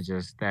about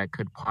damages that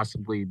could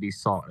possibly be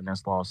sought in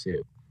this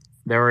lawsuit.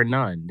 There are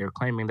none. They're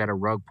claiming that a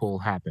rug pull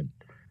happened,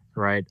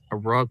 right? A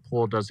rug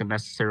pull doesn't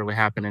necessarily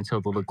happen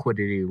until the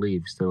liquidity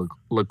leaves. The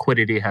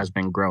liquidity has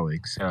been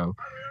growing. So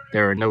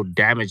there are no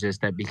damages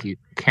that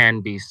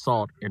can be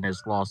sought in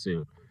this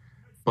lawsuit.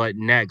 But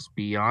next,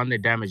 beyond the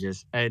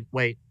damages, and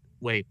wait,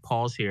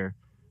 pause here.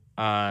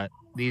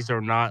 These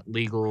are not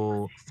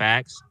legal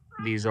facts.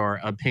 These are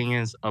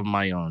opinions of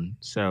my own.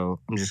 So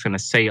I'm just going to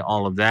say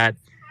all of that.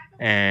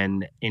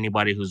 And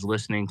anybody who's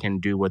listening can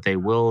do what they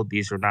will.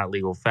 These are not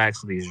legal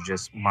facts. These are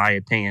just my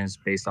opinions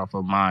based off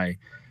of my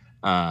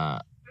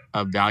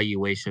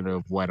evaluation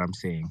of what I'm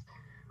seeing.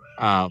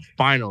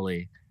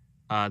 Finally,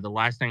 the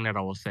last thing that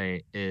I will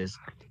say is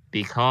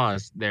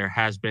because there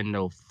has been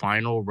no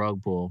final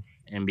rug pull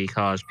and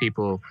because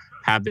people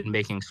have been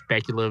making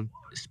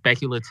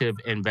speculative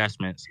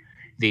investments,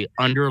 the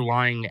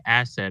underlying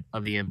asset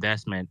of the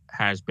investment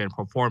has been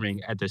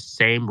performing at the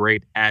same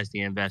rate as the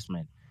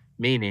investment,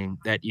 meaning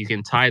that you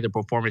can tie the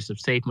performance of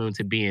Safe Moon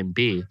to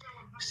BNB.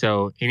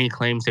 So any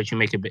claims that you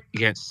make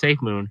against Safe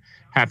Moon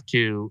have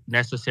to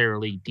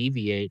necessarily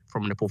deviate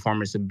from the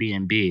performance of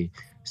BNB.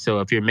 So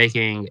if you're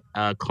making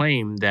a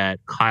claim that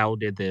Kyle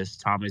did this,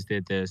 Thomas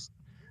did this,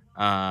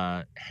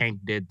 Hank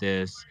did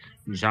this,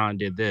 John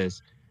did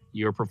this,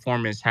 your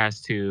performance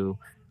has to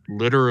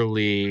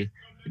literally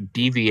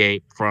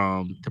deviate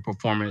from the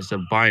performance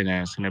of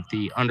Binance. And if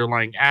the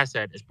underlying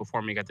asset is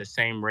performing at the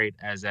same rate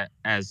as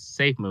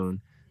Safe Moon,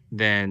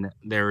 then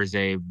there is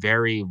a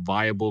very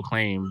viable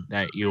claim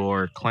that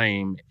your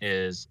claim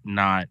is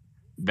not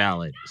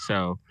valid.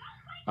 So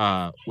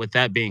with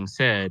that being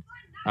said,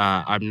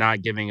 I'm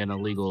not giving an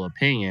illegal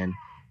opinion.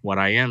 What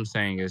I am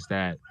saying is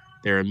that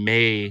there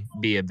may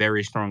be a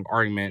very strong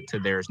argument to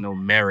there's no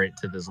merit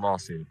to this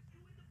lawsuit.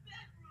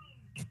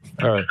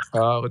 All right.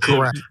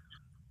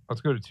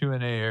 Let's go to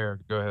 2NA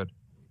Eric. Go ahead.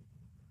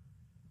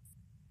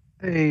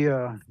 Hey,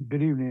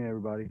 good evening,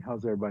 everybody.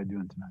 How's everybody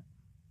doing tonight?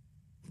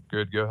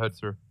 Good. Go ahead,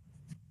 sir.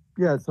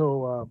 Yeah,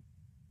 so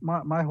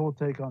my whole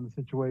take on the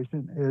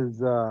situation is,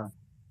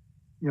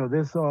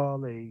 this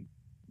all a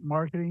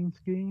marketing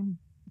scheme,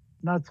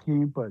 not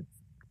scheme, but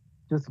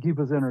just to keep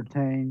us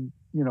entertained,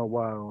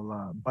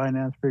 while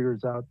Binance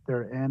figures out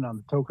their end on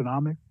the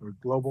tokenomics or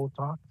global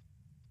talks,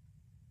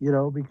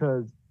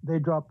 because they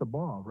dropped the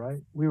ball,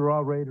 right? We were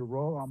all ready to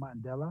roll on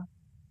Mandela,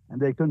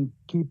 and they couldn't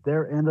keep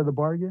their end of the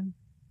bargain.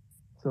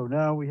 So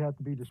now we have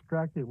to be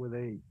distracted with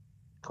a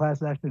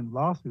class action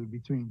lawsuit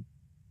between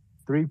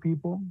 3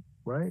 people,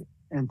 right?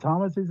 And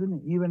Thomas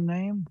isn't even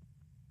named.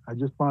 I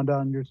just found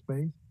out in your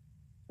space.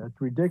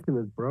 That's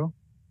ridiculous, bro.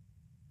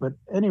 But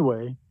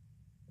anyway,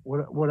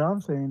 what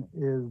I'm saying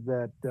is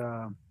that,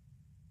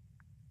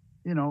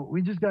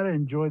 we just got to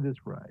enjoy this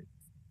ride.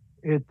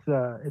 it's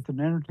an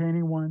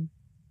entertaining one.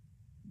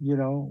 You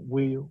know,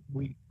 we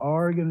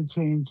are going to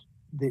change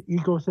the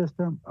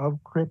ecosystem of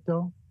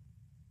crypto.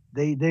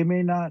 They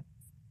may not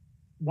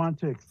want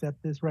to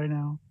accept this right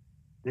now.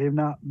 They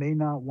may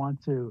not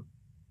want to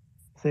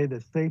say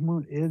that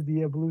SafeMoon is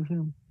the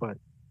evolution, but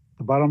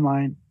the bottom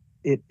line,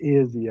 it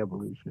is the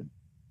evolution.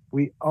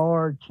 We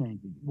are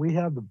changing. We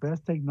have the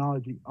best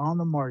technology on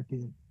the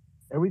market.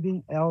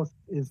 Everything else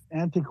is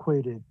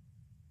antiquated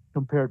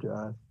compared to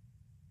us.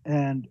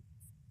 And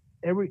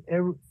every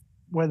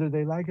whether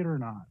they like it or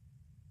not,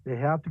 they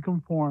have to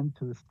conform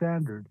to the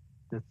standard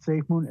that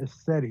SafeMoon is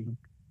setting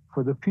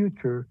for the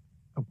future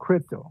of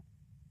crypto.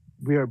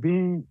 We are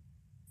being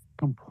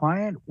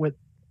compliant with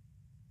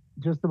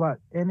just about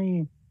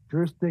any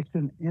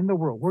jurisdiction in the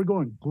world. We're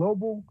going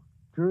global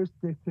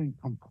jurisdiction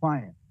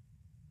compliant.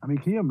 I mean,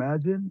 can you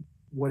imagine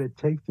what it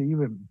takes to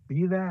even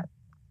be that?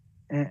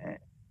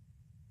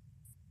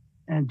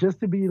 And just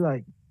to be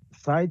like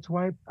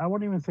sideswiped, I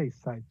won't even say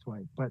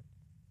sideswiped, but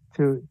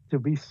to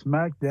be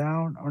smacked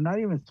down, or not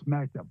even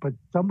smacked down, but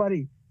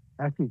somebody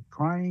actually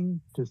trying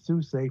to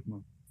sue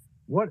SafeMoon.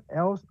 What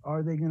else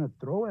are they going to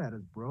throw at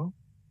us, bro?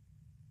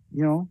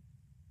 You know,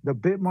 the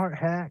Bitmart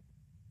hack,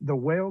 the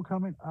whale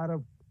coming out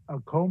of a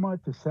coma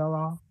to sell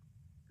off.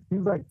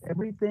 Seems like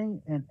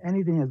everything and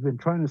anything has been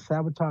trying to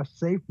sabotage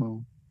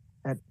SafeMoon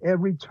at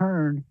every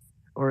turn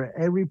or at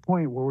every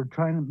point where we're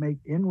trying to make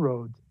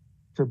inroads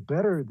to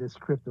better this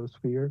crypto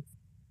sphere.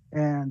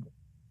 And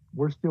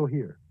we're still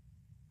here.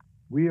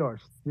 We are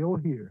still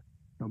here.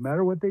 No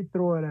matter what they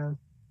throw at us,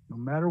 no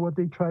matter what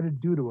they try to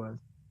do to us,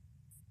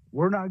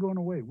 we're not going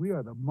away. We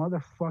are the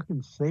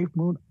motherfucking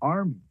SafeMoon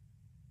army.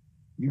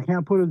 You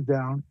can't put us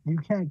down. You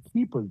can't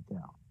keep us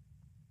down.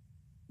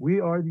 We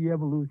are the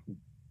evolution.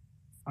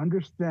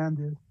 Understand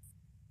this.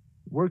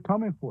 We're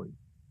coming for you.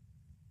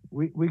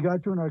 We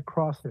got you in our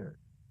crosshairs.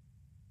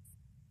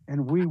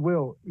 And we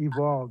will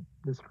evolve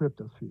this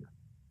crypto sphere.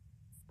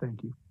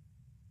 Thank you.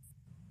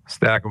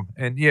 Stack them.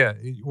 And yeah,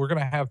 we're going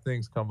to have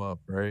things come up,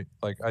 right?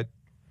 Like,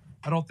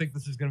 I don't think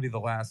this is going to be the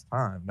last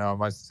time. Now,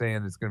 am I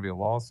saying it's going to be a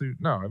lawsuit?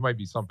 No, it might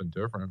be something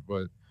different,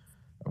 but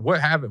what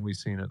haven't we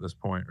seen at this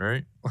point,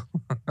 right?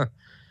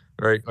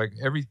 Right? Like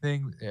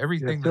everything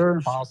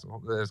that's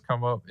possible that has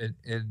come up.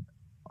 And,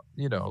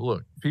 you know,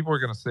 look, people are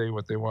going to say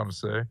what they want to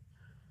say,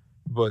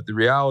 but the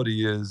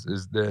reality is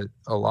that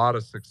a lot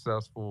of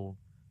successful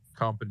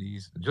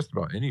companies, just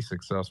about any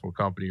successful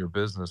company or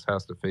business,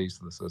 has to face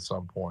this at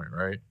some point,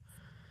 right?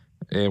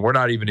 And we're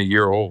not even a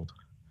year old,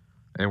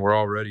 and we're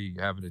already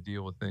having to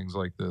deal with things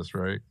like this,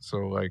 right?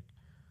 So, like,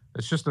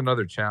 it's just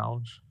another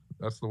challenge.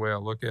 That's the way I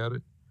look at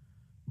it.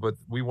 But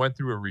we went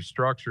through a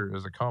restructure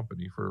as a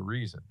company for a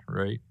reason,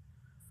 right?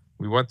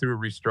 We went through a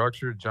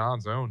restructure.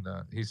 John's owned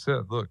that. He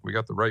said, look, we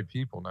got the right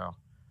people now.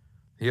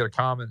 He had a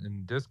comment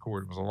in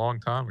Discord. It was a long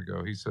time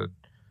ago. He said,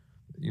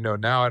 you know,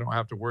 now I don't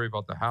have to worry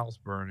about the house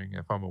burning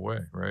if I'm away,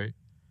 right?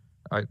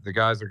 The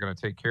guys are going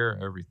to take care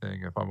of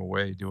everything if I'm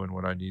away doing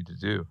what I need to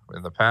do.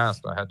 In the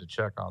past, I had to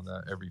check on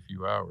that every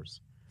few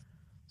hours.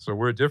 So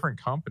we're a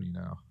different company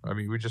now. I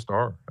mean, we just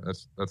are.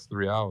 That's the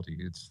reality.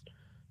 It's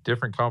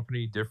different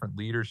company, different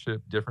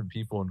leadership, different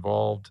people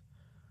involved.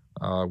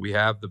 We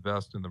have the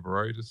best and the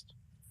brightest.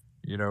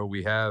 You know,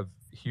 we have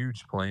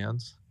huge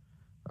plans,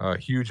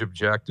 huge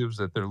objectives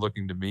that they're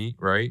looking to meet,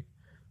 right?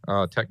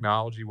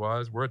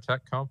 Technology-wise, we're a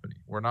tech company.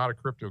 We're not a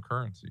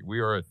cryptocurrency. We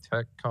are a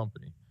tech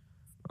company.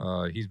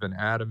 He's been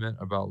adamant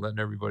about letting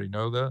everybody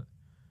know that.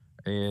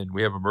 And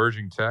we have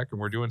emerging tech,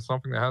 and we're doing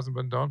something that hasn't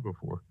been done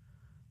before.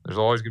 There's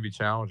always going to be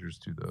challengers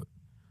to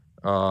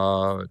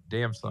that.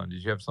 Damn, son,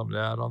 did you have something to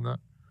add on that?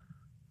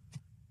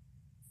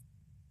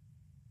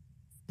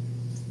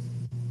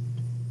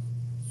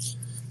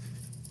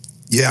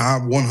 Yeah, I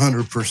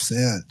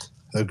 100%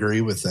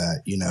 agree with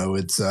that. You know,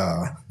 it's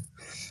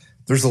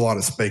there's a lot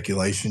of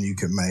speculation you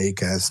can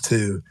make as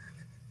to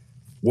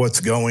what's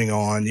going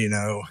on, you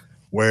know,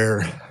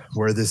 where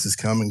this is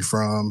coming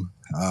from.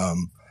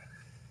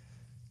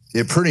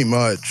 It pretty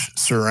much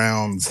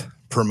surrounds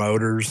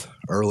promoters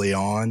early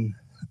on,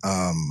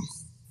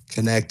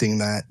 connecting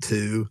that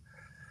to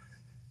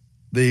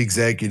the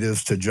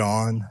executives to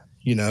John.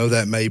 You know,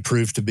 that may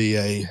prove to be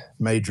a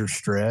major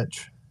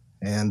stretch,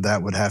 and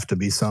that would have to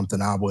be something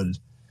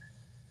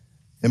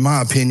in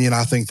my opinion,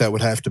 I think that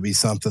would have to be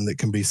something that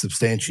can be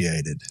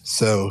substantiated.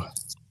 So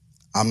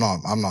I'm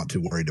not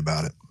too worried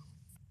about it.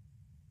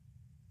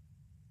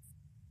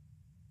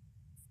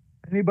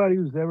 Anybody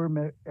who's ever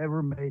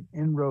made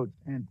inroads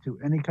into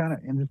any kind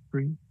of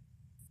industry,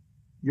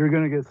 you're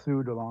going to get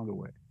sued along the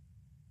way.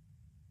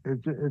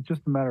 It's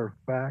just a matter of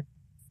fact.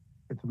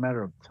 It's a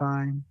matter of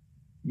time.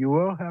 You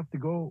will have to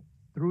go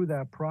through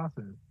that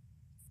process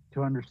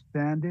to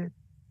understand it,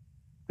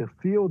 to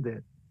field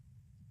it,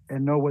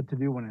 and know what to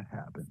do when it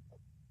happens.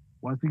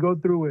 Once you go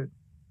through it,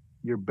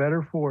 you're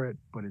better for it,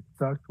 but it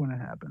sucks when it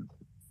happens.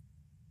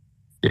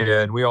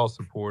 Yeah, and we all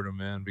support him,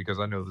 man, because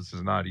I know this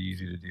is not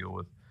easy to deal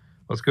with.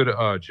 Let's go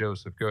to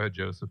Joseph. Go ahead,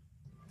 Joseph.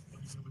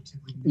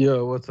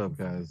 Yo, what's up,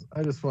 guys?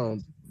 I just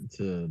wanted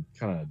to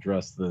kind of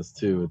address this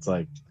too. It's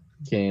like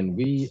Can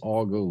we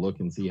all go look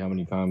and see how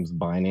many times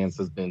Binance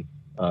has been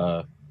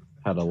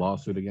had a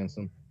lawsuit against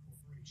them?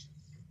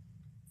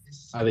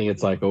 I think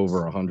it's like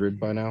over 100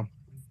 by now.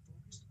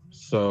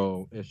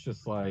 So it's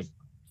just like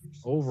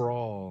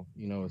overall,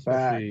 you know,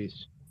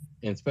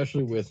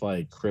 especially with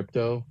like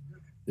crypto,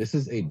 this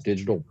is a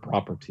digital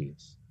property.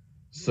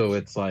 So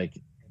it's like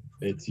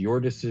it's your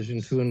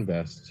decision to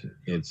invest.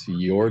 It's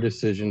your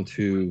decision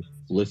to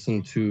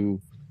listen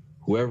to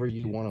whoever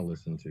you want to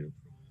listen to.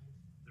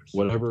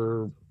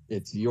 Whatever,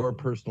 it's your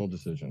personal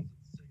decision.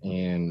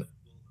 And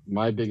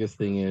my biggest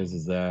thing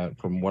is that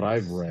from what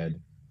I've read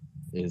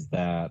is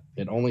that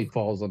it only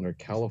falls under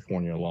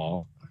California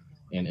law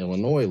and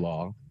Illinois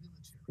law,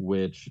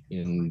 which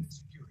in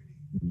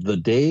the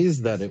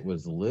days that it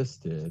was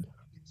listed,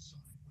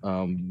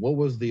 what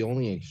was the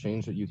only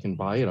exchange that you can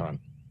buy it on?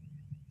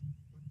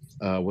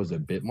 Was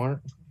it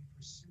Bitmart?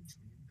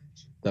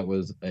 That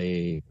was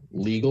a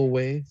legal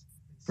way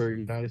for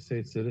United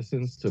States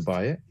citizens to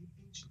buy it.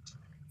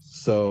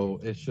 So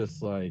it's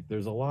just like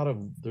there's a lot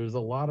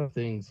of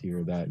things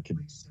here that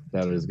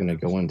is going to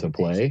go into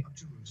play,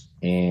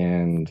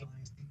 and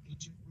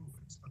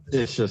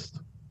it's just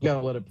you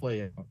gotta let it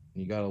play out.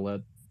 You gotta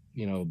let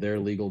their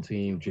legal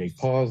team, Jake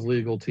Paul's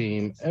legal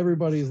team,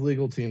 everybody's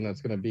legal team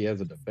that's going to be as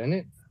a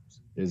defendant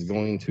is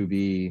going to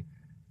be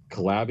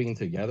collabing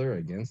together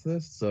against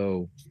this.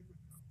 So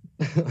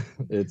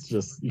it's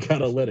just you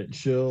gotta let it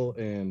chill.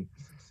 And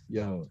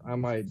I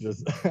might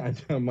just I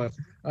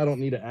don't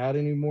need to add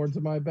any more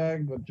to my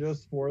bag, but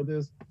just for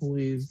this,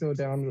 please go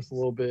down just a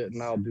little bit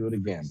and I'll do it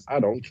again. I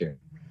don't care.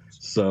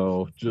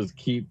 So just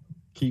keep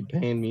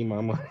paying me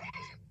my money.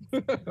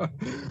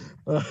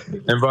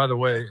 And by the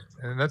way,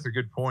 and that's a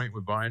good point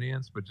with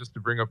Binance, but just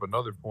to bring up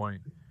another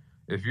point,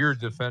 if you're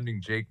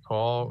defending Jake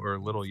Paul or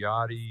Little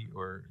Yachty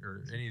or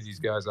any of these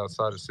guys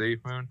outside of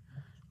SafeMoon,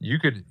 you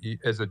could,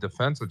 as a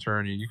defense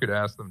attorney, you could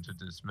ask them to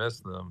dismiss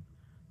them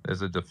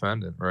as a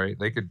defendant, right?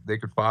 They could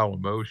file a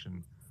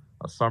motion,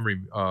 a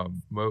summary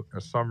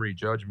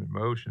judgment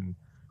motion,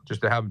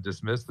 just to have them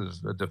dismissed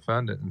as a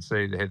defendant and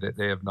say that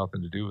they have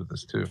nothing to do with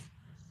this too,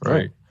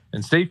 right?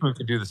 And SafeMoon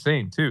could do the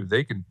same too.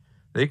 They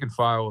can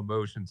file a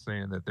motion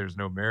saying that there's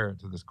no merit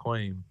to this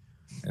claim,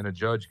 and a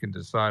judge can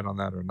decide on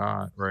that or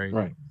not, right?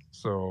 Right.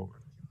 So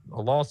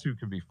a lawsuit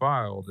can be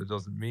filed. It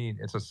doesn't mean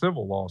it's a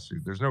civil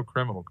lawsuit. There's no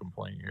criminal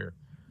complaint here.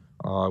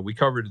 We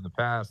covered in the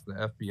past,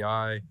 the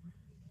FBI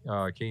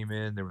came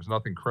in. There was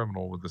nothing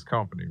criminal with this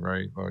company,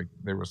 right? Like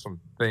there were some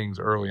things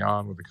early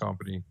on with the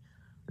company,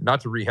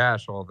 not to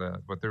rehash all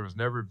that, but there was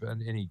never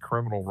been any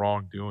criminal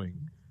wrongdoing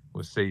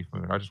with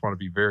SafeMoon. I just want to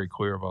be very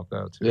clear about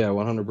that too. Yeah,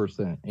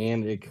 100%.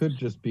 And it could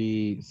just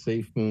be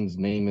SafeMoon's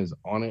name is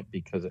on it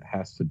because it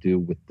has to do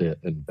with the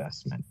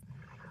investment.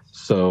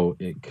 So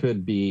it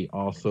could be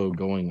also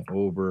going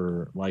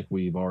over, like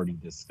we've already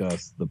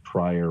discussed, the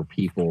prior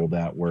people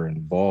that were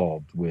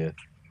involved with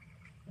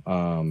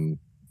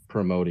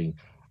promoting.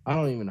 I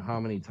don't even know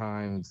how many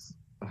times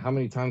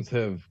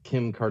have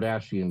Kim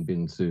Kardashian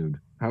been sued?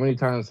 How many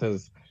times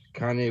has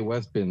Kanye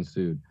West been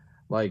sued?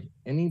 Like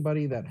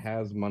anybody that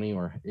has money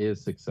or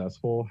is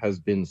successful has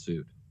been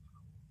sued.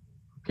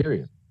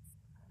 Period.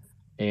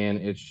 And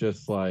it's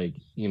just like,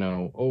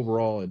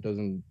 overall it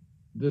doesn't.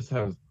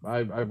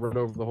 I've read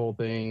over the whole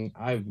thing.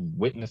 I've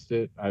witnessed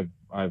it.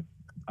 I've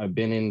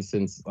been in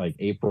since like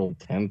April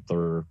 10th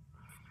or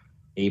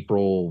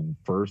April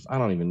 1st. I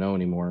don't even know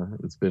anymore.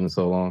 It's been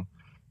so long.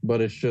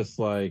 But it's just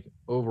like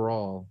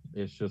overall,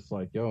 it's just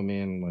like, yo,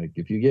 man, like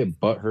if you get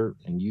butthurt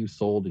and you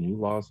sold and you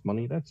lost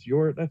money, that's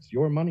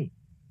your money.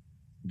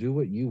 Do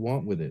what you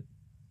want with it.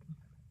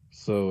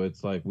 So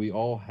it's like we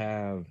all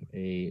have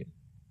a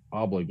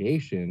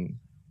obligation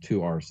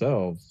to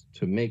ourselves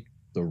to make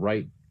the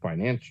right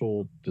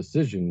financial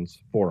decisions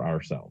for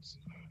ourselves.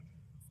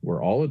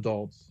 We're all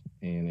adults,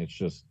 and it's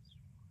just,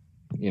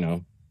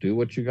 do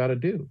what you got to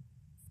do.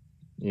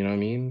 You know what I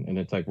mean? And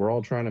it's like we're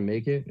all trying to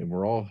make it, and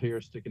we're all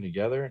here sticking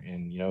together.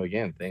 And,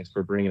 again, thanks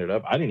for bringing it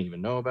up. I didn't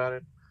even know about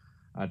it.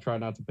 I try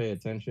not to pay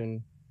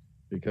attention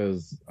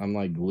because I'm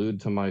like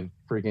glued to my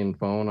freaking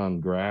phone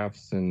on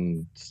graphs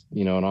and,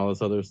 and all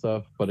this other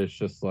stuff. But it's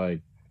just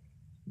like,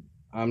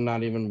 I'm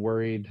not even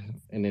worried.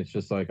 And it's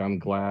just like, I'm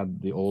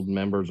glad the old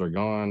members are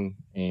gone.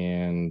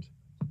 And,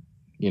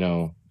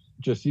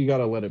 just you got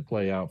to let it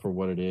play out for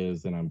what it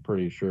is. And I'm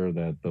pretty sure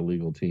that the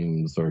legal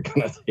teams are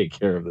going to take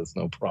care of this,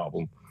 no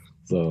problem.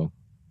 So.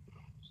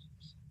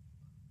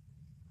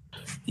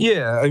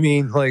 Yeah, I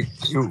mean, like,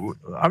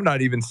 I'm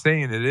not even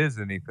saying it is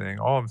anything.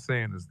 All I'm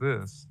saying is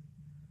this,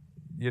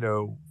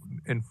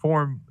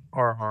 inform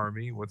our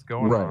army what's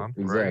going on.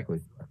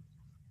 Exactly. Right?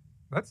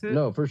 That's it.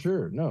 No, for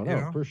sure.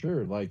 No, for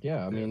sure. Like,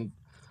 yeah, I mean,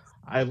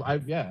 I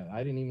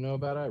didn't even know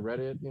about it. I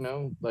read it,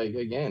 like,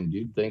 again,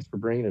 dude, thanks for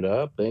bringing it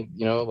up.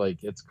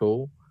 Like, it's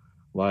cool.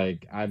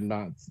 Like, I'm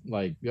not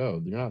like,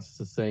 yo, you're not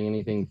saying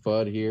anything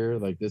FUD here.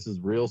 Like, this is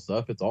real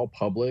stuff. It's all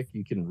public.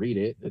 You can read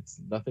it. It's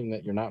nothing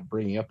that you're not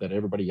bringing up that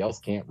everybody else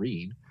can't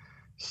read.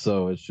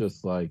 So it's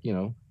just like,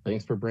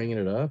 thanks for bringing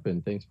it up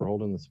and thanks for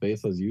holding the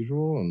space as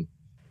usual. And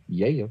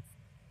yeah.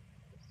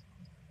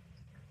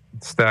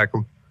 Stack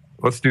them.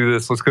 Let's do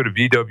this. Let's go to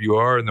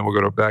BWR, and then we'll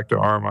go back to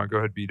Armand. Go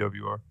ahead,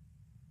 BWR.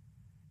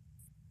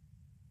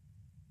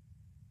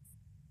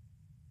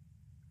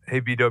 Hey,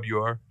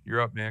 BWR,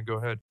 you're up, man. Go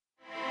ahead.